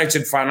 punish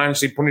United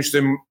financially, punish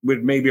them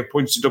with maybe a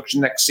points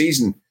deduction next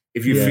season.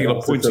 If you feel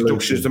a point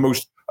deduction is the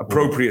most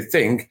appropriate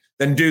thing,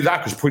 then do that,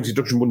 because point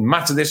deduction wouldn't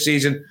matter this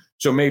season.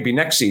 So maybe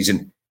next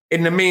season.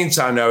 In the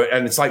meantime, though,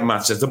 and it's like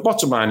Matt says, the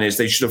bottom line is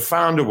they should have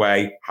found a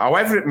way,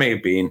 however it may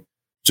have been,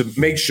 to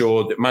make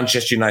sure that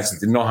Manchester United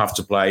did not have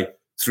to play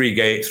three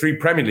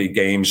Premier League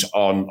games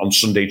on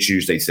Sunday,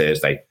 Tuesday,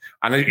 Thursday.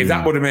 And if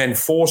that would have meant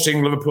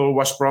forcing Liverpool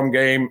West Brom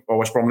game, or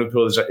West Brom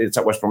Liverpool, it's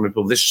at West Brom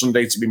Liverpool this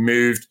Sunday to be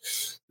moved,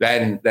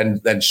 then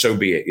so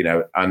be it,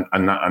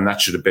 and that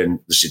should have been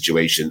the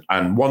situation.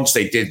 And once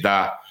they did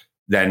that,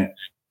 then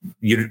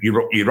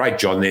you're right,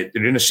 John. They're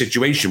in a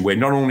situation where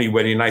not only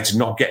were United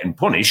not getting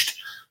punished,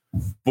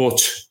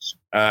 but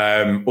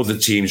other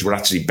teams were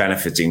actually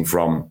benefiting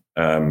from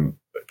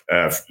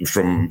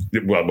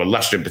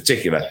Leicester in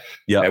particular.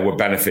 Were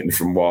benefiting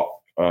from what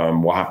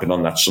happened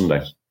on that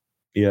Sunday.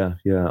 Yeah.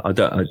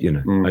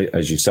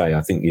 As you say,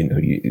 I think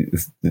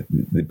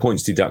the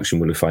points deduction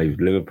would have favoured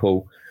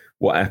Liverpool.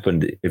 What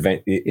happened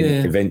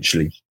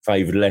eventually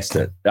favoured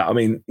Leicester. I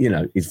mean,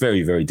 it's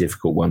very, very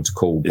difficult one to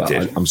call, but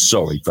I'm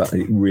sorry, but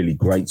it really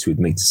grates with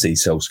me to see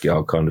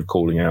Solskjaer kind of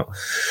calling out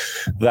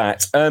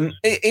that.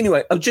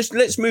 Anyway,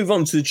 let's move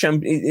on to the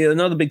champion.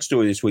 Another big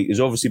story this week has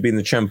obviously been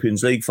the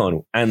Champions League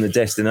final and the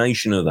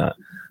destination of that.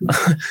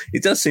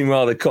 It does seem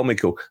rather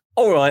comical.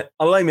 All right,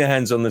 I'll lay my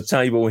hands on the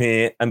table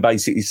here and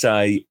basically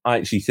say, I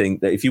actually think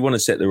that if you want to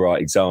set the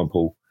right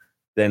example,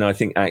 then I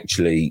think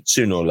actually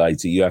sooner or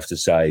later you have to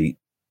say,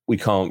 we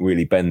can't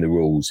really bend the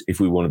rules if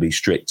we want to be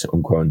strict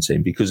on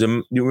quarantine, because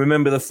you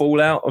remember the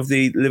fallout of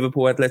the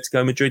Liverpool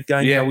Atletico Madrid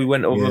game? Yeah, we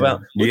went on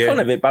about. We can't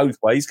have it both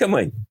ways, can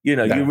we?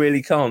 You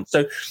really can't.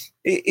 So,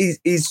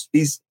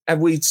 have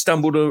we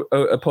stumbled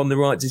upon the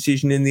right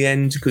decision in the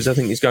end? Because I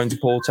think it's going to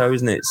Porto,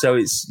 isn't it? So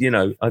it's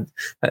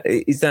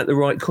is that the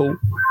right call?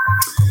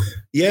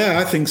 Yeah,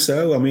 I think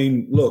so. I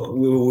mean, look,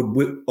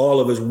 all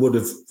of us would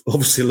have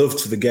obviously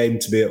loved for the game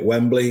to be at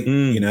Wembley.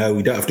 We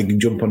don't have to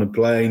jump on a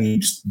plane.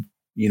 It's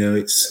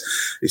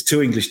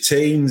 2 English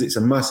teams. It's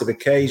a massive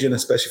occasion,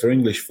 especially for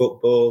English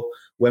football.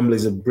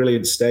 Wembley's a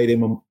brilliant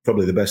stadium,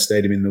 probably the best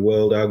stadium in the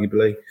world,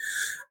 arguably.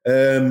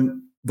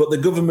 But the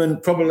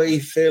government probably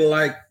feel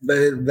like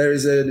there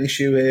is an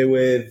issue here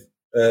with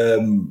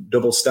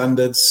double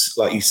standards.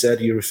 Like you said,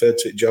 you referred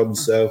to it, John.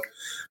 So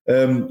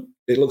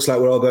it looks like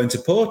we're all going to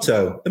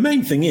Porto. The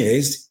main thing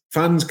is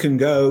fans can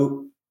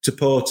go to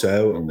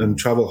Porto and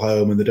travel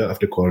home and they don't have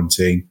to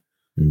quarantine.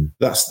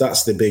 That's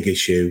the big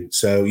issue.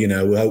 So,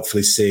 we'll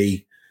hopefully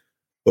see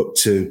up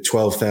to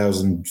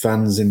 12,000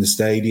 fans in the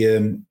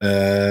stadium.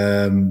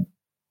 And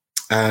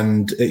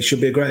it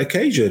should be a great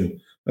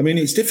occasion. I mean,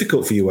 it's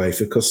difficult for UEFA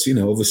because,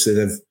 obviously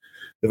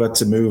they've had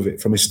to move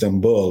it from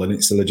Istanbul and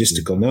it's a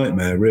logistical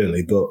nightmare,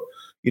 really. But,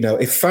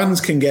 if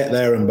fans can get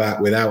there and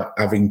back without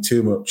having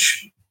too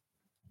much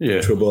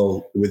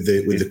trouble with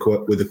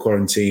the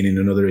quarantining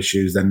and other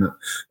issues, then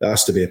that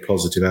has to be a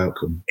positive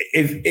outcome.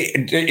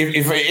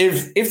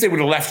 If they would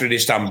have left it in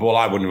Istanbul,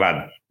 I wouldn't have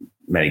had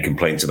many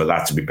complaints about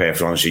that, to be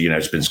perfectly honest.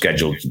 It's been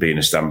scheduled to be in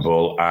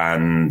Istanbul,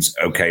 and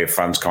okay, if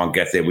fans can't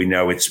get there, we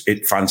know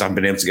fans haven't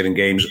been able to get in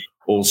games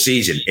all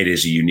season. It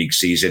is a unique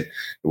season. It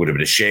would have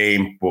been a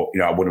shame, but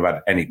I wouldn't have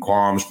had any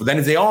qualms. But then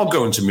if they are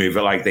going to move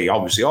it, like they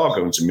obviously are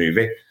going to move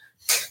it,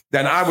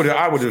 then I would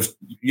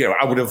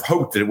have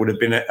hoped that it would have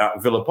been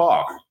at Villa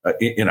Park,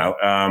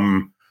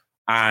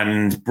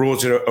 and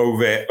brought it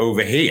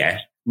over here,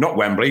 not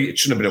Wembley. It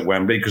shouldn't have been at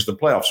Wembley because the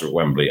playoffs are at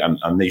Wembley, and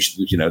they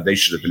should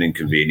have been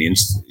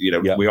inconvenienced.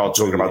 We are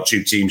talking about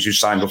 2 teams who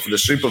signed up for the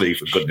Super League,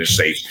 for goodness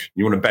sake.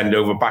 You want to bend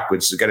over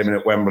backwards to get them in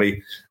at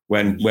Wembley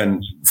when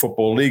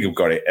Football League have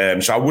got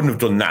it. So I wouldn't have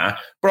done that,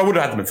 but I would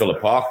have had them at Villa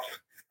Park.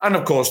 And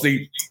of course,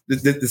 the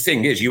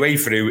thing is,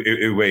 UEFA,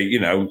 who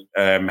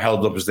were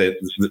held up as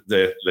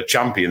the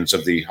champions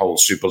of the whole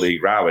Super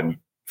League row and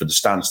for the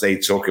stance they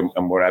took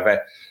and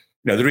whatever,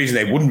 the reason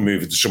they wouldn't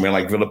move it to somewhere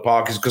like Villa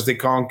Park is because they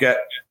can't get,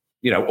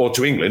 or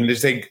to England,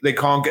 is they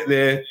can't get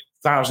their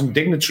 1,000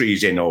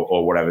 dignitaries in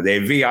or whatever.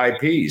 They're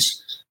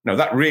VIPs.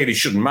 That really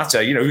shouldn't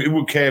matter. Who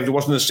would care if there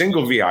wasn't a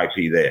single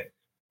VIP there?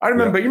 I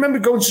remember, you remember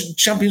going to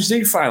Champions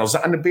League finals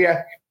and there'd be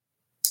a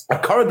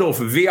corridor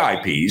for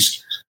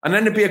VIPs and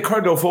then there'd be a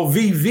corridor for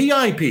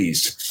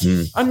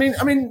VVIPs. I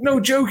mean, no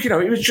joke,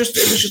 it was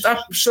just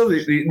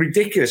absolutely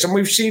ridiculous. And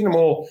we've seen them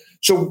all.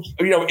 So,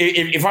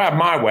 if I had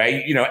my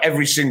way,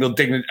 every single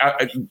dignity,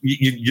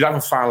 you'd have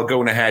a final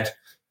going ahead,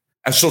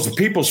 a sort of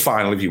people's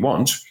final if you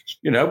want,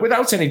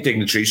 without any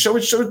dignitaries. So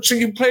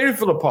you play it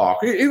for the park.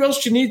 Who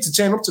else do you need to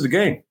turn up to the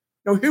game?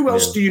 Who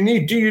else do you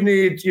need? Do you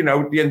need,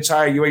 the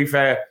entire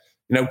UEFA,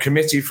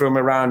 committee from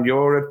around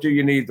Europe? Do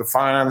you need the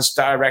finance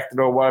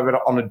director or whatever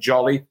on a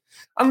jolly?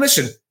 And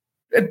listen,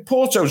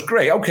 Porto's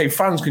great. Okay,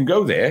 fans can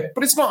go there,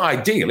 but it's not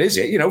ideal, is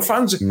it?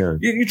 Fans,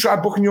 you try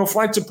booking your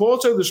flight to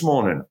Porto this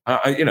morning.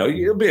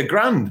 It'll be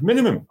 $1,000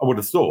 minimum, I would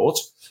have thought.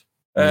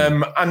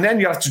 And then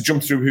you have to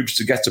jump through hoops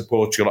to get to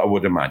Portugal, I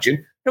would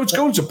imagine. It's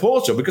going to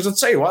Porto because I'd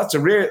tell you what,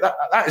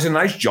 that is a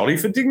nice jolly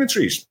for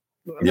dignitaries.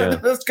 Yeah.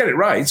 Let's get it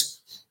right.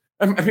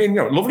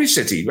 Lovely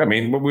city.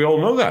 We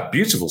all know that.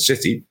 Beautiful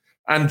city.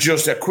 And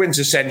just a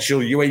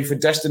quintessential UEFA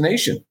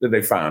destination that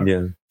they found.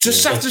 Yeah. To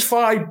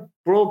satisfy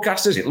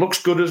broadcasters, it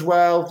looks good as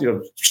well,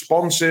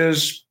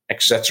 sponsors,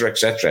 etc.,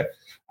 etc.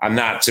 And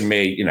that, to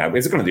me, if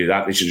they're going to do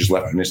that, they should just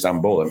left in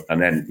Istanbul.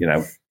 And then,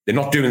 they're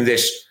not doing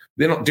this.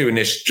 They're not doing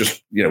this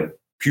just,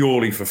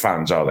 purely for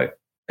fans, are they?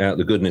 Out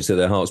the goodness of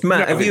their hearts.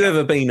 Matt, have you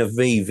ever been a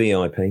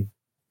VVIP?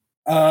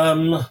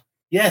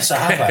 Yes, I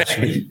have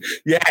actually.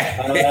 Yeah.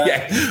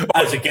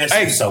 As a guest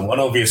of someone,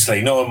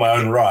 obviously, not on my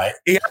own right.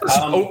 He has,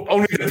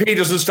 only the P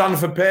doesn't stand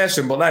for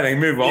person, but then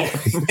move on.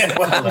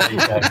 There you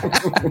go.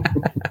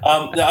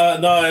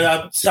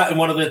 I sat in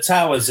one of the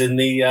towers in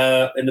the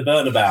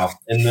Bernabeu,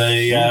 in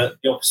the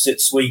opposite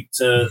suite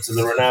to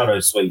the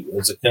Ronaldo suite. It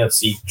was a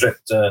courtesy trip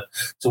to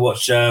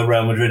watch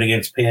Real Madrid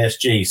against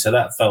PSG, so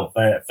that felt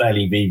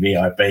fairly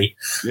VVIP.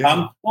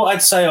 Yeah. What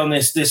I'd say on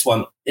this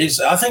one is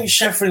I think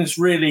Sheffrin's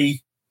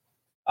really...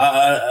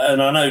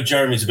 and I know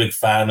Jeremy's a big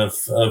fan of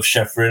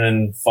Sheffrin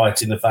and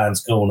fighting the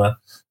fans' corner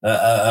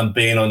and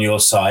being on your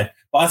side.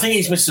 But I think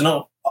he's missing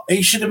out.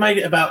 He should have made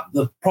it about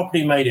the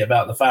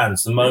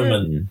fans. The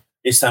moment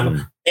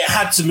Istanbul, it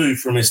had to move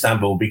from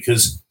Istanbul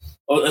because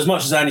as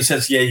much as Andy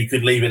says, you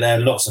could leave it there,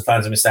 lots of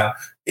fans have missed out.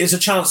 It's a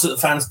chance that the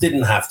fans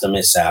didn't have to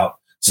miss out.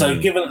 So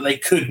given that they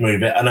could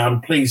move it, and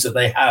I'm pleased that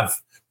they have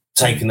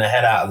taken their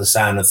head out of the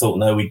sand and thought,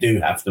 no, we do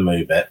have to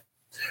move it.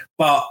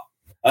 But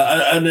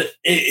and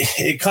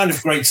it kind of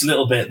grates a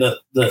little bit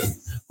that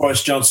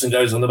Boris Johnson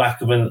goes on the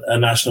back of a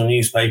national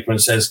newspaper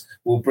and says,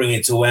 we'll bring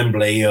it to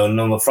Wembley, and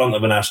on the front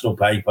of a national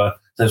paper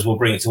says, we'll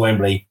bring it to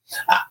Wembley,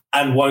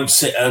 and won't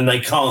sit, and they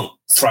can't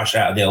thrash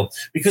out a deal.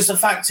 Because the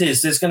fact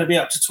is, there's going to be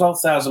up to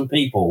 12,000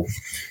 people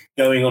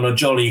going on a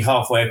jolly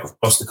halfway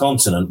across the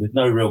continent with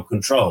no real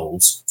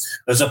controls,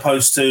 as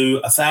opposed to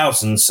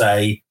 1,000,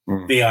 say,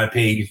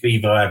 VIPs,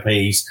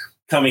 VVIPs,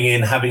 coming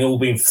in, having all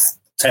been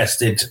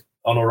tested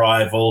on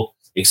arrival,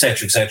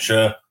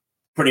 etc.,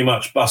 pretty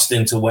much bust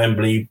into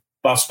Wembley,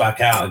 bust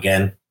back out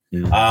again.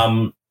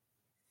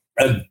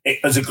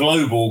 As a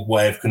global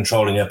way of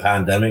controlling a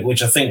pandemic,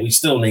 which I think we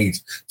still need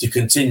to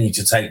continue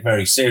to take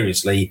very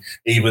seriously,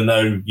 even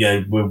though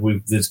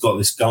there's got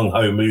this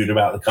gung-ho mood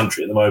about the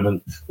country at the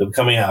moment that we're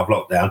coming out of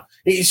lockdown.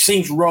 It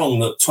seems wrong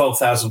that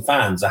 12,000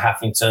 fans are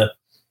having to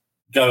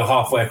go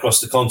halfway across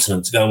the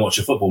continent to go and watch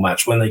a football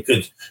match when they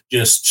could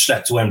just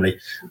schlep to Wembley.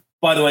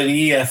 By the way,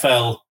 the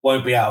EFL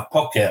won't be out of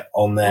pocket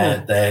on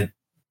their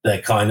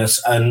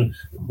kindness, and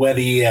where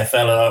the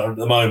EFL are at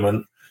the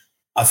moment,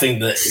 I think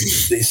that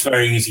it's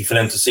very easy for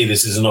them to see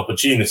this as an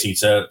opportunity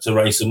to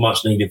raise some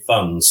much-needed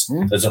funds,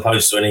 as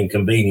opposed to an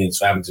inconvenience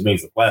for having to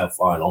move the playoff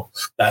final.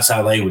 That's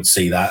how they would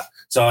see that.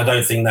 So I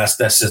don't think that's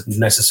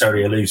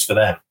necessarily a lose for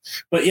them.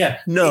 But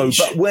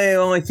but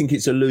where I think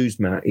it's a lose,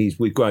 Matt, is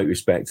with great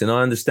respect, and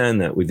I understand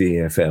that with the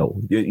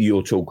EFL.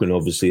 You're talking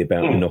obviously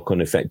about the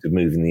knock-on effect of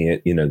moving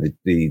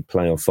the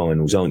playoff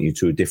finals, aren't you,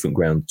 to a different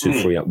ground to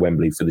free up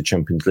Wembley for the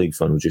Champions League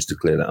final, just to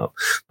clear that up.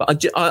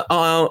 But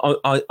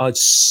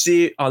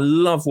I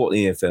love what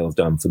the EFL have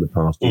done for the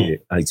past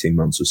 18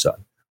 months or so.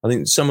 I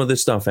think some of the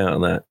stuff out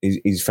of that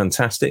is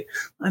fantastic.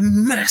 I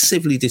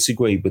massively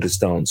disagree with the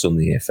stance on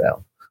the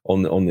EFL.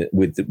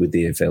 With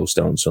the EFL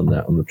stance on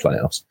that, on the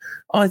playoffs.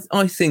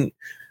 I think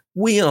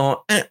we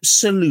are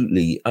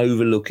absolutely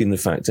overlooking the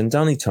fact, and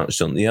Danny touched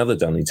on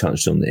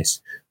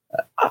this.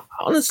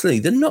 Honestly,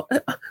 they're not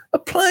a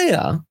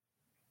player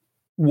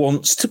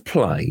wants to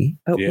play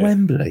at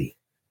Wembley.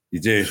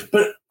 You do,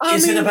 but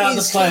is it about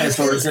the players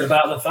or is it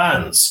about the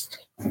fans?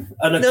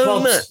 And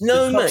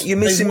Matt, you're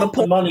missing my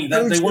point. Money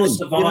that they want to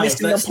survive. You're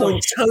missing my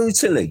point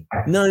totally.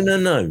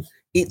 No.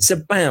 It's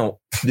about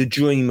the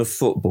dream of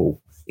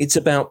football. It's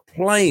about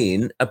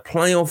playing a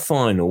playoff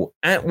final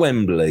at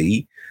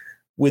Wembley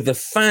with the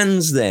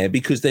fans there,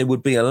 because they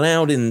would be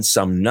allowed in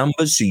some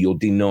numbers, so you're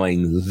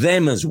denying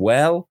them as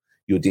well.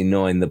 You're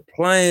denying the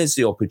players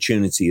the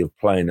opportunity of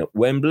playing at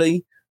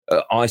Wembley.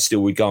 I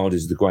still regard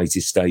as the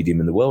greatest stadium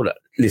in the world.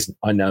 Listen,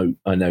 I know,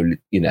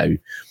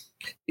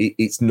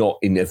 it's not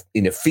in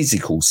a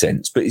physical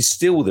sense, but it's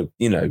still the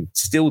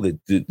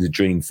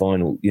dream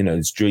final,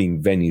 it's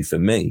dream venue for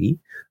me.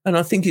 And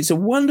I think it's a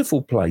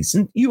wonderful place.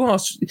 And you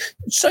ask,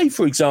 say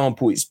for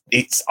example,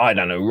 it's I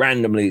don't know,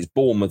 randomly it's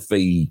Bournemouth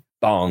v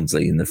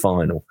Barnsley in the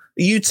final.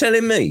 Are you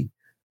telling me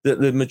that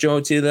the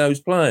majority of those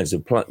players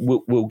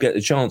will get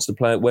the chance to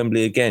play at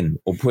Wembley again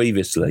or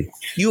previously?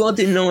 You are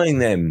denying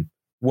them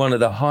one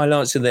of the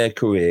highlights of their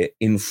career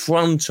in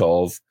front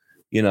of,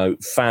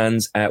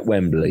 fans at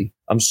Wembley.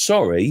 I'm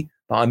sorry,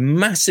 but I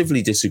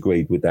massively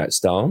disagreed with that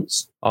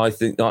stance. I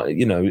think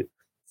that,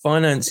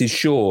 finance is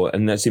sure,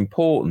 and that's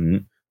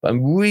important, but I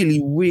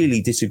really,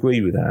 really disagree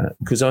with that,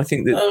 because I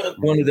think that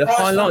one of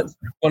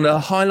the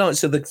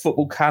highlights of the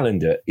football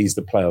calendar is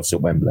the playoffs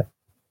at Wembley.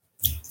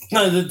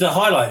 No, the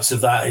highlights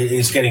of that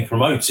is getting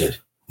promoted.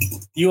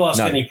 You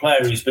ask any player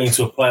who's been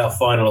to a playoff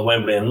final at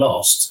Wembley and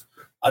lost,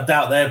 I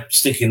doubt they're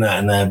sticking that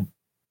in their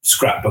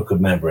scrapbook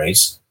of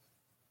memories.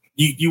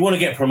 You want to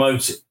get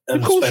promoted.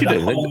 And of course you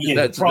do.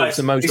 That's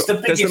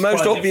the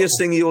most obvious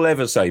thing you'll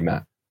ever say,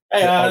 Matt.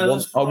 Hey, I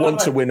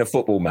want to win a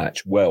football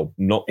match. Well,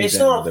 it's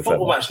not a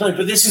football match, no.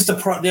 But this is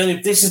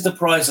this is the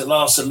prize that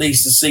lasts at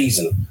least a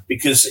season,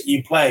 because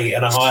you play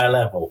at a higher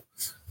level.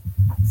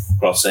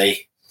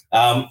 Crossy.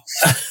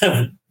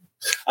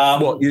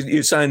 What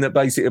you're saying that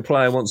basically a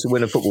player wants to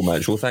win a football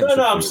match? Well, thanks.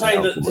 No, I'm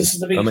saying that this is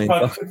the biggest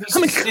prize.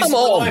 Come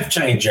on, life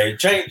changer. It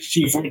changed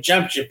you from a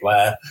Championship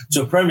player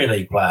to a Premier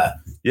League player.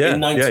 Yeah,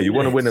 you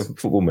want to win a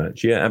football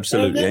match. Yeah,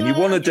 absolutely, and you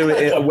want to do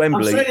it at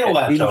Wembley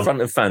in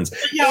front of fans.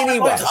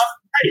 Anyway.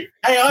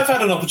 Hey, I've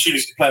had an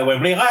opportunity to play at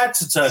Wembley. I had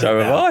to turn it down. So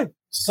have I.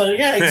 So,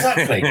 yeah,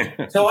 exactly.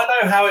 So I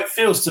know how it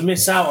feels to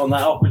miss out on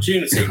that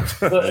opportunity.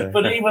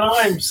 But even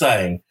I'm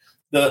saying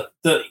that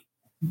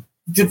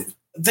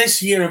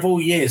this year of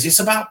all years, it's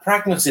about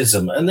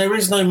pragmatism, and there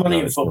is no money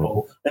in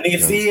football. And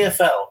if the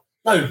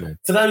EFL,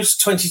 for those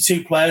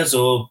 22 players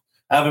or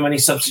however many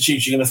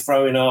substitutes you're going to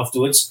throw in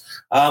afterwards,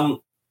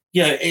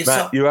 it's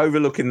Matt, you're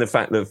overlooking the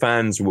fact that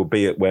fans will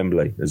be at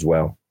Wembley as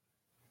well.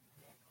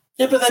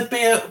 Yeah, but they'd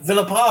be at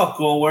Villa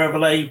Park or wherever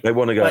they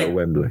want to go to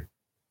Wembley.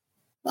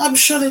 I'm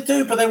sure they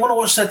do, but they want to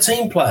watch their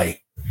team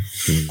play.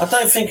 I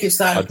don't think it's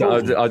that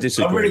important. I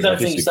disagree. I really don't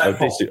think it's that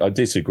important. I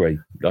disagree.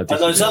 And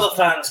those other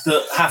fans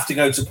that have to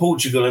go to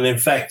Portugal and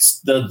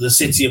infect the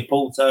city of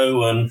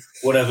Porto and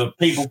whatever,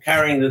 people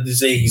carrying the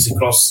disease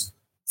across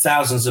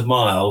thousands of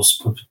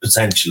miles,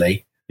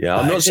 potentially. Yeah,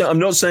 I'm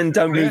not saying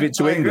don't move it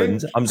to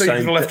England. I'm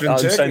saying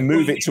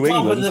move it to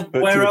England,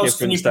 but where to a else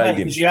can different you play? stadium.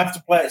 Because you have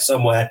to play it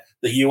somewhere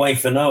that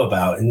UEFA know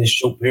about in this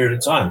short period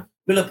of time.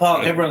 Villa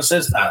Park, everyone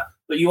says that,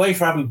 but UEFA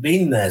haven't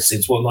been there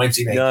since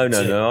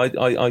 1982. No.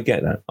 I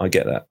get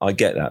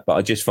that. But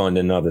I just find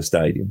another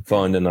stadium.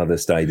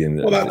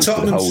 That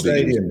Tottenham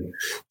Stadium.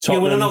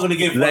 We're not going to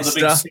give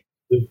Leicester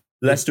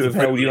have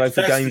held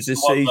UEFA games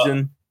this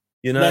season.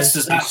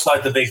 Leicester's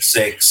outside the big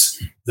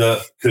six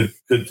that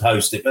could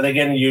host it, but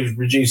again, you're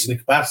reducing the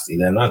capacity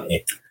then, aren't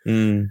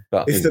you?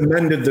 But if they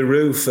mended the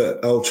roof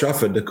at Old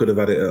Trafford, they could have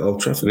had it at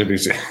Old Trafford.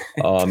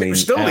 I mean,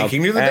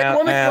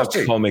 how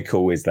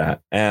comical is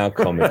that? How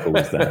comical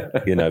is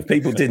that? If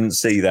people didn't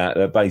see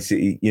that,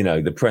 basically,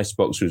 the press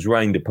box was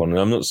rained upon. And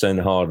I'm not saying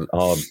hard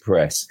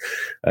press.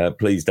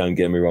 Please don't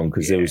get me wrong,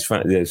 because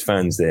there's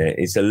fans there.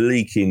 It's a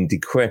leaking,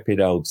 decrepit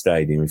old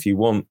stadium. If you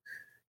want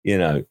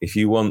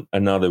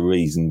another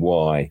reason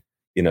why,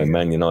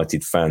 Man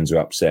United fans are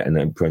upset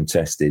and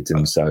protested,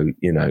 and so,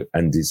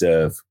 and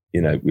deserve,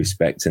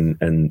 respect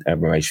and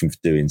admiration for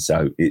doing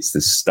so, it's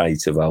the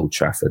state of Old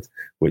Trafford,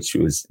 which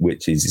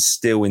is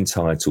still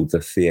entitled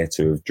the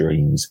Theatre of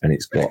Dreams, and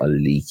it's got a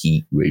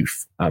leaky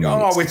roof.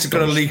 It's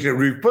got a leaky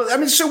roof. But I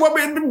mean, so what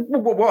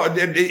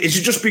is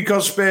it just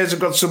because Spurs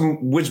have got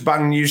some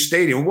whiz-bang new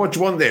stadium? What do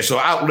you want there? So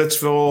outlets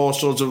for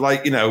sort of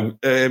like,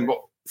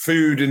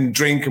 food and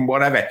drink and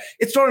whatever.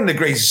 It's not in the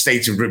greatest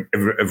state of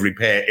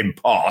repair in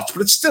parts,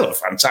 but it's still a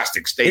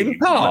fantastic stadium. In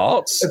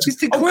parts?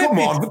 Come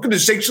on, for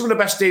goodness sake, some of the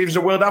best stadiums in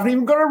the world haven't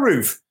even got a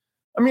roof.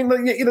 I mean,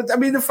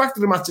 the fact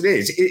of the matter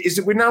is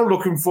that we're now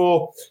looking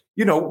for,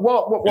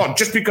 what?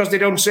 Just because they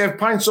don't serve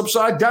pints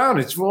upside down,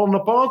 it's falling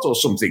apart or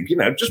something.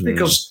 Just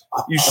because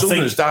you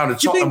Southerners down at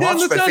Tottenham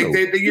Hotspur think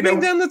you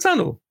think down the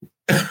tunnel.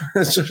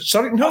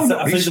 Sorry, no.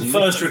 I think the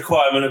first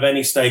requirement of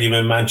any stadium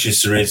in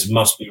Manchester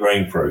must be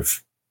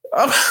rainproof.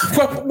 Why?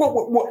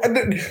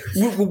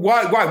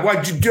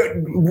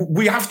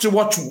 We have to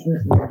watch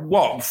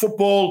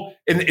football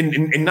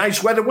in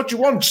nice weather? What do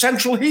you want?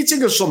 Central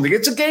heating or something?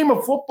 It's a game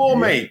of football,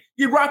 mate.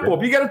 You wrap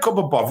up, you get a cup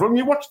of bottle, and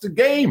you watch the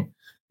game.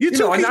 And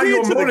now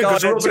you're moaning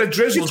because a bit of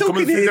drizzle's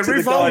coming through the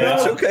roof.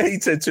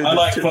 I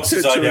like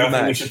Cross's idea. I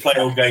think we should play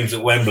all games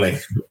at Wembley.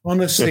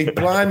 Honestly,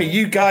 blimey,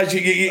 you guys,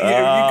 you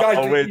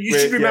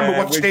should remember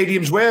what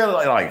stadiums were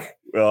like.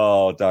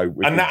 Oh, no.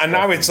 And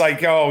now it's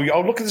like,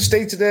 look at the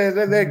state of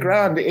their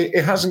ground.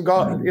 It hasn't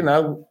got,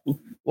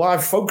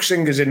 live folk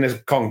singers in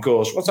the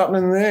concourse. What's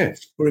happening there?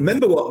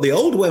 Remember what the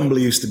old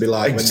Wembley used to be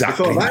like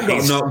before that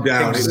got knocked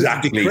down.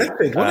 Exactly. It was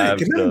decrepit,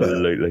 wasn't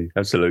it?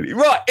 Absolutely.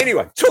 Right,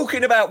 anyway,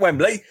 talking about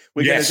Wembley,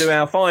 we're going to do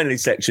our final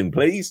section,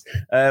 please,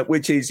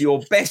 which is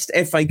your best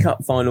FA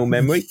Cup final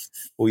memory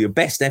or your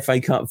best FA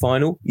Cup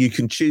final. You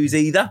can choose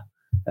either.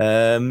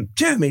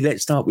 Jeremy,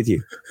 let's start with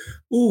you.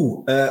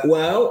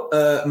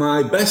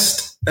 My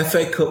best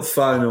FA Cup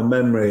final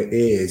memory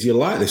is, you'll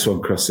like this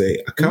one, Crossy.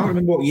 I can't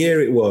remember what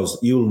year it was.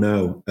 You'll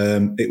know.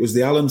 It was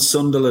the Alan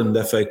Sunderland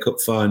FA Cup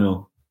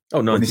final.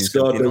 Oh, when he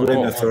scored the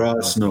winner for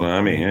Arsenal.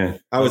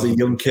 I was a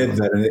young kid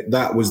then, and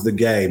that was the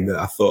game that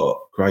I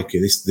thought, crikey,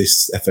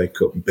 this FA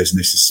Cup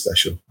business is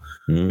special.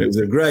 It was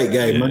a great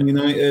game. Man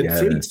United,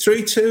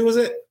 3-2, was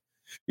it?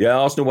 Yeah,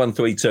 Arsenal won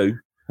 3-2.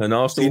 And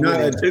Arsenal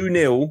won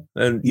 2-0,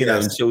 and you know,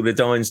 until the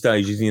dying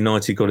stages,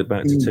 United got it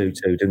back to 2-2,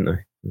 didn't they?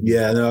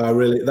 Yeah, no, I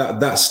really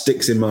that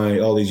sticks in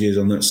all these years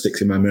on, that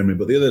sticks in my memory.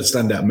 But the other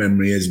standout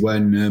memory is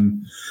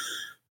when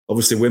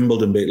obviously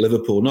Wimbledon beat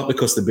Liverpool, not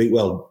because they beat,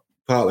 well,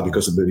 partly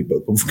because of the,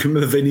 but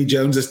remember Vinnie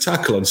Jones's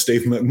tackle on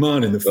Steve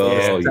McMahon in the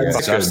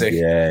first 10 seconds?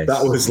 Yes.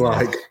 That was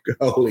like,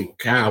 holy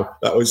cow!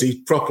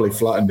 He properly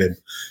flattened him,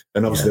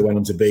 and obviously they went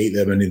on to beat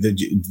them, and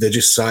they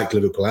just psyched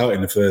Liverpool out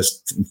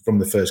from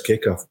the first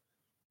kickoff.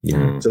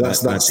 Yeah, so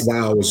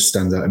that always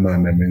stands out in my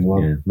memory as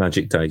well. Yeah,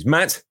 magic days.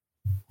 Matt?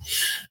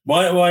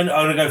 I'm going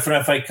to go for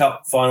an FA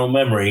Cup final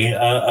memory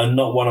and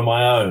not one of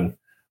my own.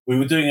 We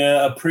were doing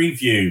a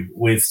preview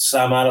with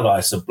Sam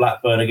Allardyce of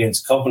Blackburn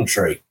against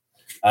Coventry,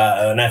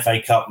 an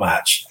FA Cup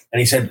match. And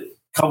he said,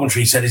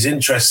 Coventry said his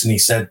interest, and he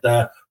said,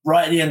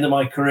 right at the end of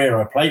my career,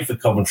 I played for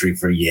Coventry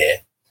for a year.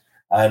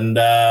 And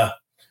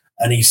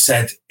he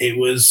said it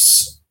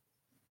was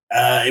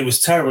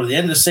terrible. At the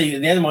end of the season,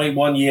 at the end of my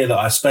 1 year that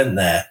I spent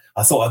there,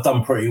 I thought I'd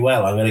done pretty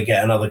well. I'm going to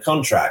get another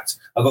contract.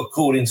 I got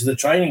called into the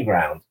training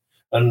ground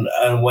and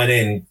went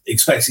in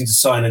expecting to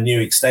sign a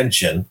new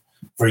extension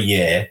for a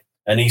year.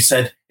 And he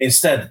said,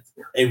 instead,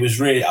 it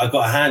was really, I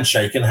got a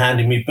handshake and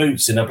handed me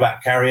boots in a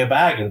black carrier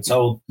bag and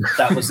told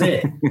that was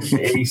it.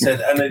 He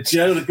said, and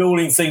the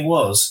galling thing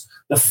was,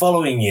 the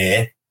following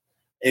year,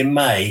 in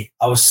May,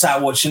 I was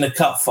sat watching the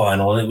cup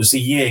final, and it was the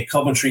year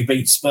Coventry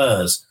beat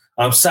Spurs.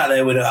 I'm sat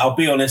there with it. I'll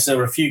be honest, there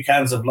were a few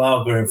cans of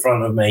lager in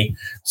front of me,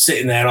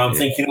 sitting there, and I'm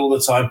thinking all the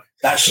time,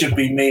 that should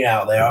be me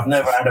out there. I've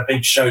never had a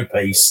big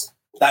showpiece.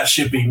 That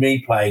should be me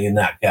playing in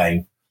that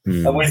game.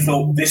 And we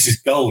thought, this is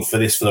gold for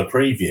the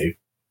preview.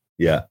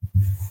 Yeah.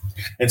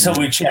 Until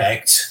we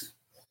checked.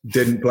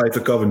 Didn't play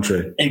for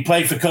Coventry. He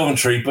played for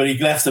Coventry, but he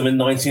left them in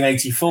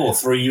 1984,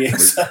 3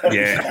 years.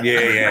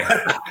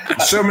 Yeah.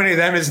 So many of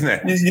them, isn't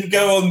there? You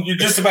go on, you're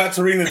just about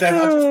to ring the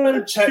desk. I just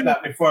better check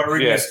that before I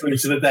ring this through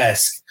to the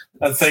desk.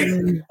 And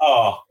think,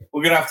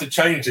 we're going to have to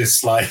change this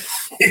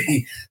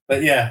slightly.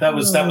 But yeah, that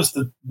was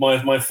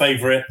my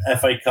favourite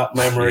FA Cup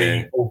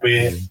memory,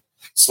 albeit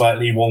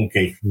slightly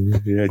wonky.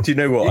 Yeah, do you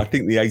know what? I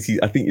think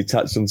you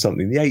touched on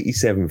something. The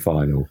 87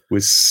 final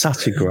was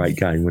such a great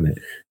game, wasn't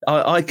it?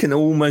 I can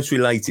almost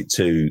relate it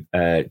to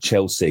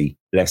Chelsea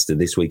Leicester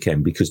this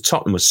weekend, because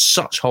Tottenham were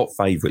such hot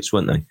favourites,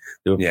 weren't they?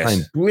 They were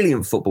playing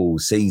brilliant football all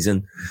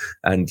season,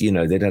 and you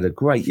know they'd had a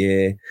great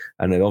year,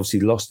 and they obviously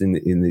lost in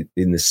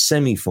the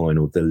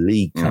semi-final, the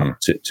League Cup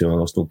to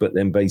Arsenal, but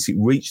then basically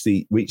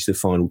reached the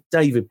final.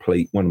 David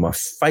Pleat, one of my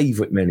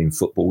favourite men in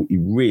football, he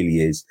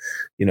really is.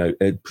 You know,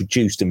 had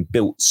produced and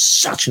built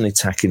such an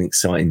attacking,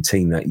 exciting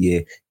team that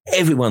year.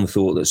 Everyone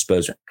thought that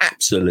Spurs were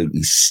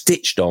absolutely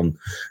stitched on,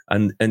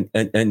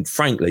 and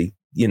frankly,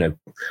 you know,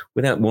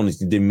 without wanting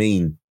to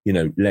demean, you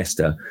know,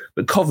 Leicester,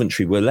 but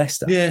Coventry were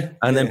Leicester.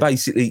 And then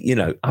basically, you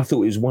know, I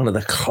thought it was one of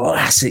the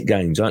classic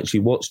games. I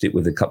actually watched it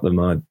with a couple of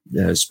my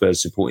Spurs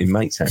supporting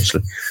mates,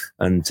 actually.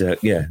 And they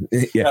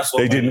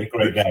didn't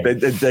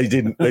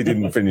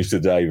finish the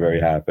day very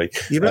happy.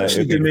 You've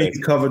actually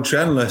demeaned Coventry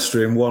and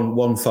Leicester in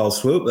one foul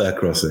swoop there,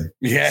 Crossy.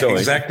 Yeah, sorry.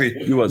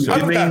 Exactly. You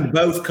demeaned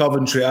both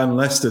Coventry and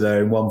Leicester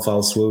there in one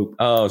foul swoop.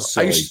 Oh,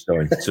 sorry.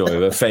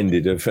 I've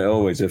offended. I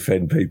always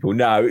offend people.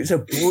 No, it's a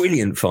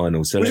brilliant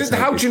final. So was it the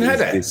Houchen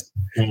header?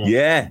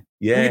 Yeah.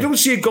 You don't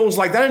see goals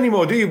like that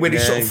anymore, do you? With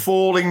his sort of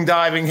falling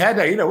diving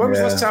header. You know, when was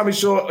the last time we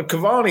saw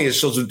Cavani is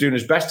sort of doing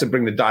his best to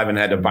bring the diving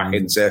header back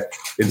into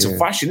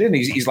fashion? Isn't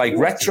he? He's like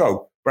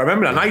retro. But I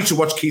remember, and I used to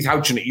watch Keith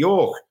Houchen at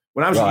York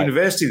when I was at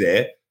university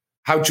there.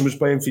 Houchen was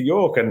playing for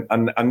York, and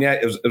yeah,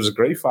 it was a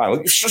great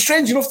final.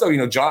 Strange enough, though, you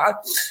know, John,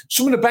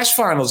 some of the best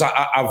finals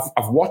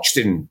I've watched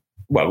in.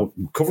 Well,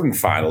 covering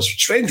finals.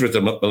 Strange with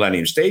the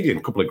Millennium Stadium,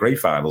 a couple of great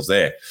finals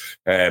there.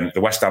 The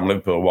West Ham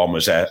Liverpool one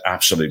was an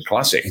absolute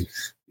classic.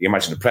 You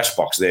imagine the press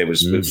box there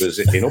was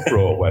in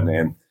uproar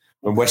when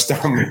West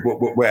Ham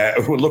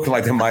were looking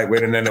like they might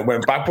win, and then it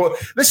went back. But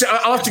listen,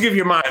 I'll have to give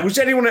you mine. Was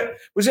anyone at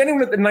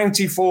the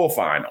 '94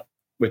 final,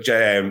 which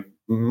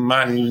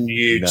Man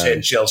U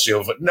Chelsea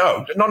over?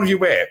 No, none of you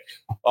were.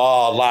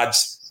 Oh,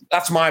 lads,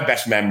 that's my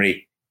best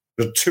memory.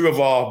 the two of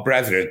our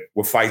brethren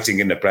were fighting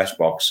in the press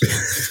box.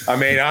 I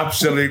mean,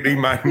 absolutely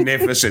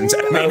magnificent.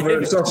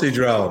 Sausage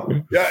roll.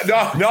 Yeah,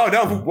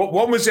 no.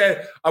 One was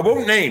I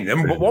won't name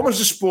them, but one was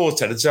a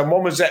sports editor, and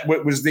one was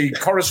the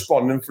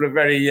correspondent for a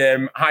very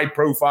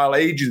high-profile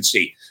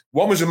agency.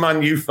 One was a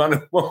Man U fan,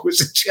 and one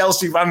was a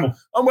Chelsea fan.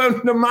 And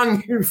when the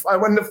Man U fan,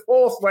 when the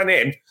fourth went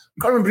in,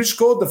 I can't remember who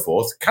scored the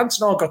fourth.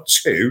 Cantona got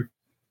 2.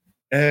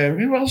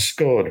 Who else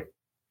scored?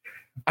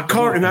 I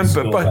can't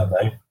remember, but.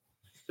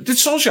 Did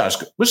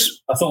Solskjaer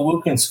I thought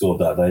Wilkins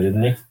scored that day,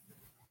 didn't he?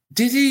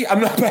 Did he? I'm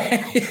not.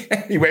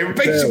 Anyway,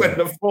 basically when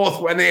the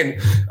fourth went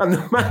in, and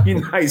the Man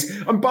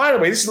United. And by the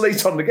way, this is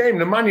late on the game.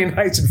 The Man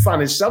United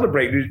fan is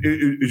celebrating,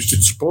 who's the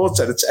sports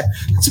editor.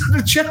 So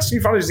the Chelsea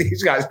fan is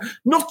these guys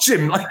nuts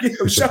him like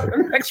So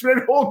the next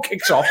minute, it all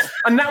kicks off,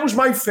 and that was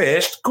my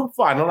first cup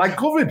final I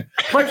covered.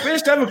 My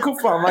first ever cup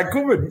final I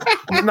covered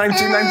in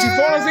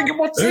 1994. I was thinking,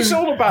 what's this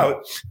all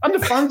about? And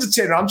the fans are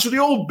turning around, so the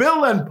old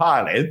bill then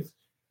pile in.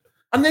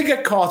 And they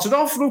get carted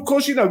off. And of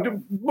course,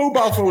 the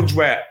mobile phones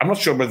were, I'm not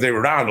sure whether they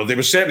were around or they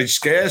were certainly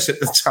scarce at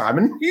the time.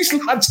 And these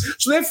lads,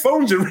 so their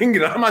phones are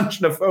ringing. I'm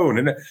answering the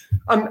phone.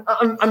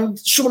 And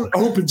someone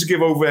hoping to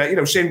give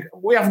over, saying,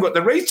 we haven't got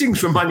the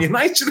ratings for Man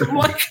United. I'm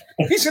like,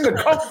 he's in the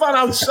cop van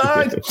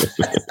outside.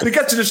 They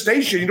get to the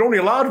station, you're only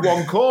allowed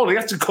one call. He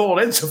had to call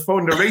in to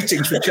phone the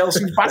ratings for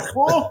Chelsea's back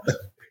four.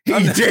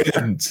 He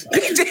didn't.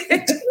 He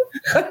did.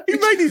 He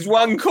made his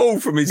one call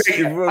from his.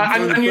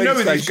 And you know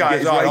who these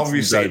guys are,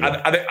 obviously. And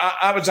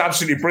I was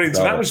absolutely brilliant.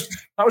 And that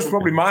was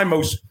probably my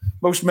most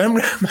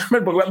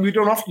memorable. We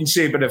don't often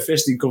see a bit of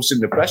fisticuffs in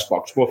the press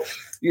box, but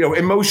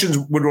emotions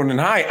were running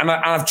high. And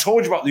I've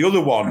told you about the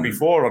other one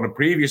before on a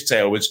previous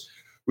tale, was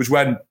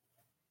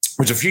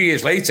a few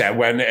years later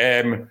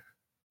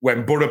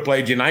when Borough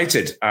played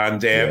United,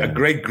 and a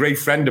great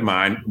friend of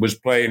mine was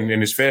playing in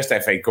his first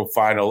FA Cup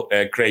final,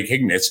 Craig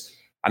Hignett.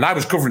 And I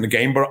was covering the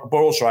game, but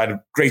also I had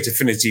a great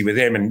affinity with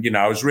him. And,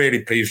 I was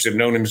really pleased to have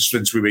known him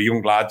since we were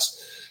young lads,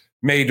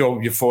 made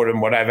up for him,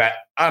 whatever.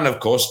 And,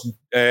 of course,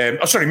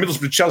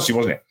 Middlesbrough Chelsea,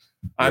 wasn't it?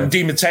 And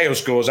Di Matteo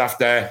scores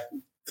after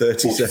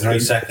 30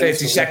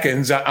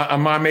 seconds.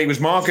 And my mate was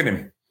marking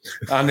him.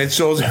 And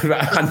so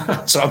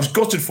I was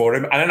gutted for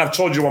him. And then I've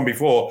told you one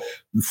before,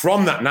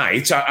 from that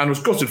night, I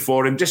was gutted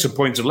for him,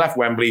 disappointed, left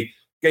Wembley,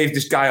 gave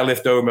this guy a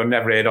lift home I've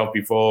never heard of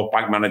before,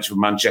 bank manager for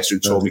Manchester,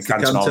 who told me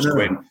Cantona's to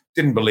win.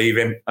 Didn't believe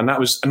him. And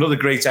that was another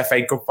great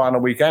FA Cup final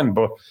weekend.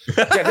 But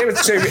they were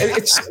two.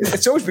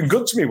 It's always been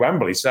good to me,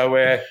 Wembley. So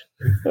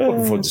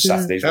looking forward to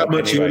Saturdays. How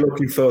much are you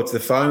looking forward to the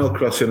final,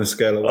 Cross, on a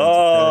scale of 1 to 10?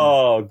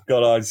 Oh,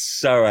 God, I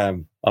so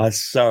am. I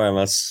so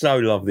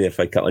love the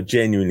FA Cup. I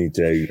genuinely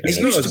do. It's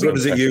not as good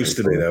as it used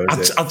to be, though,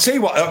 is it? I'll tell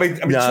you what. I mean,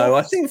 no,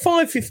 I think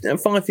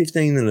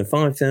 5:15 and a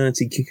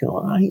 5:30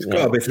 kick-off. It's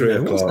got to be 3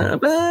 o'clock.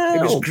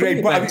 It was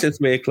great. Back to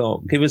 3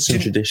 o'clock. Give us some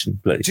tradition,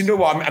 please. Do you know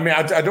what? I mean,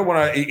 I don't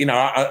want to,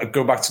 I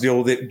go back to the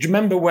old. Do you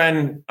remember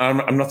when?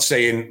 I'm not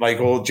saying like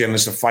all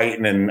journalists are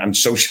fighting and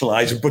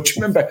socialising, but do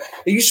you remember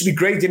it used to be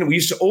great, didn't it? We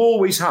used to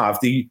always have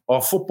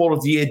our Football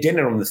of the Year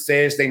dinner on the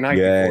Thursday night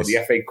before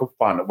the FA Cup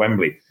final at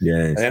Wembley.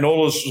 Yes. And then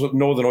all those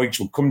Northern Oaks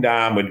would come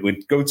down.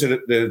 We'd go to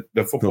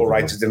the football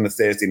writers on the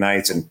Thursday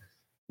night and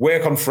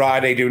work on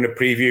Friday doing a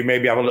preview,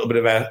 maybe have a little bit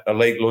of a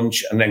late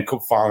lunch, and then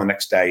cup final the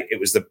next day. It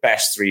was the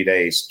best 3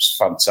 days. It was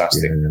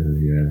fantastic.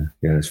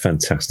 Yeah, it's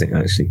fantastic,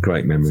 actually.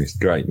 Great memories.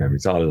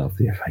 I love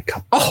the FA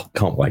Cup. Oh,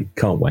 can't wait.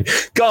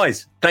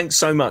 Guys, thanks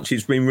so much.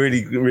 It's been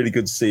really, really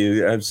good to see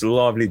you. It's a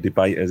lively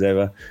debate as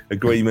ever.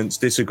 Agreements,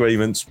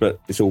 disagreements, but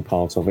it's all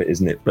part of it,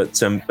 isn't it?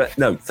 But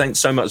no, thanks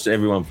so much to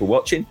everyone for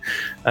watching,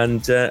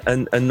 and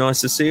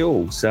nice to see you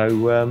all.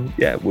 So,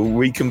 we'll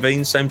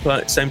reconvene, same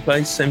place,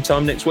 same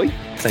time next week.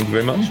 Thank you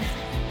very much.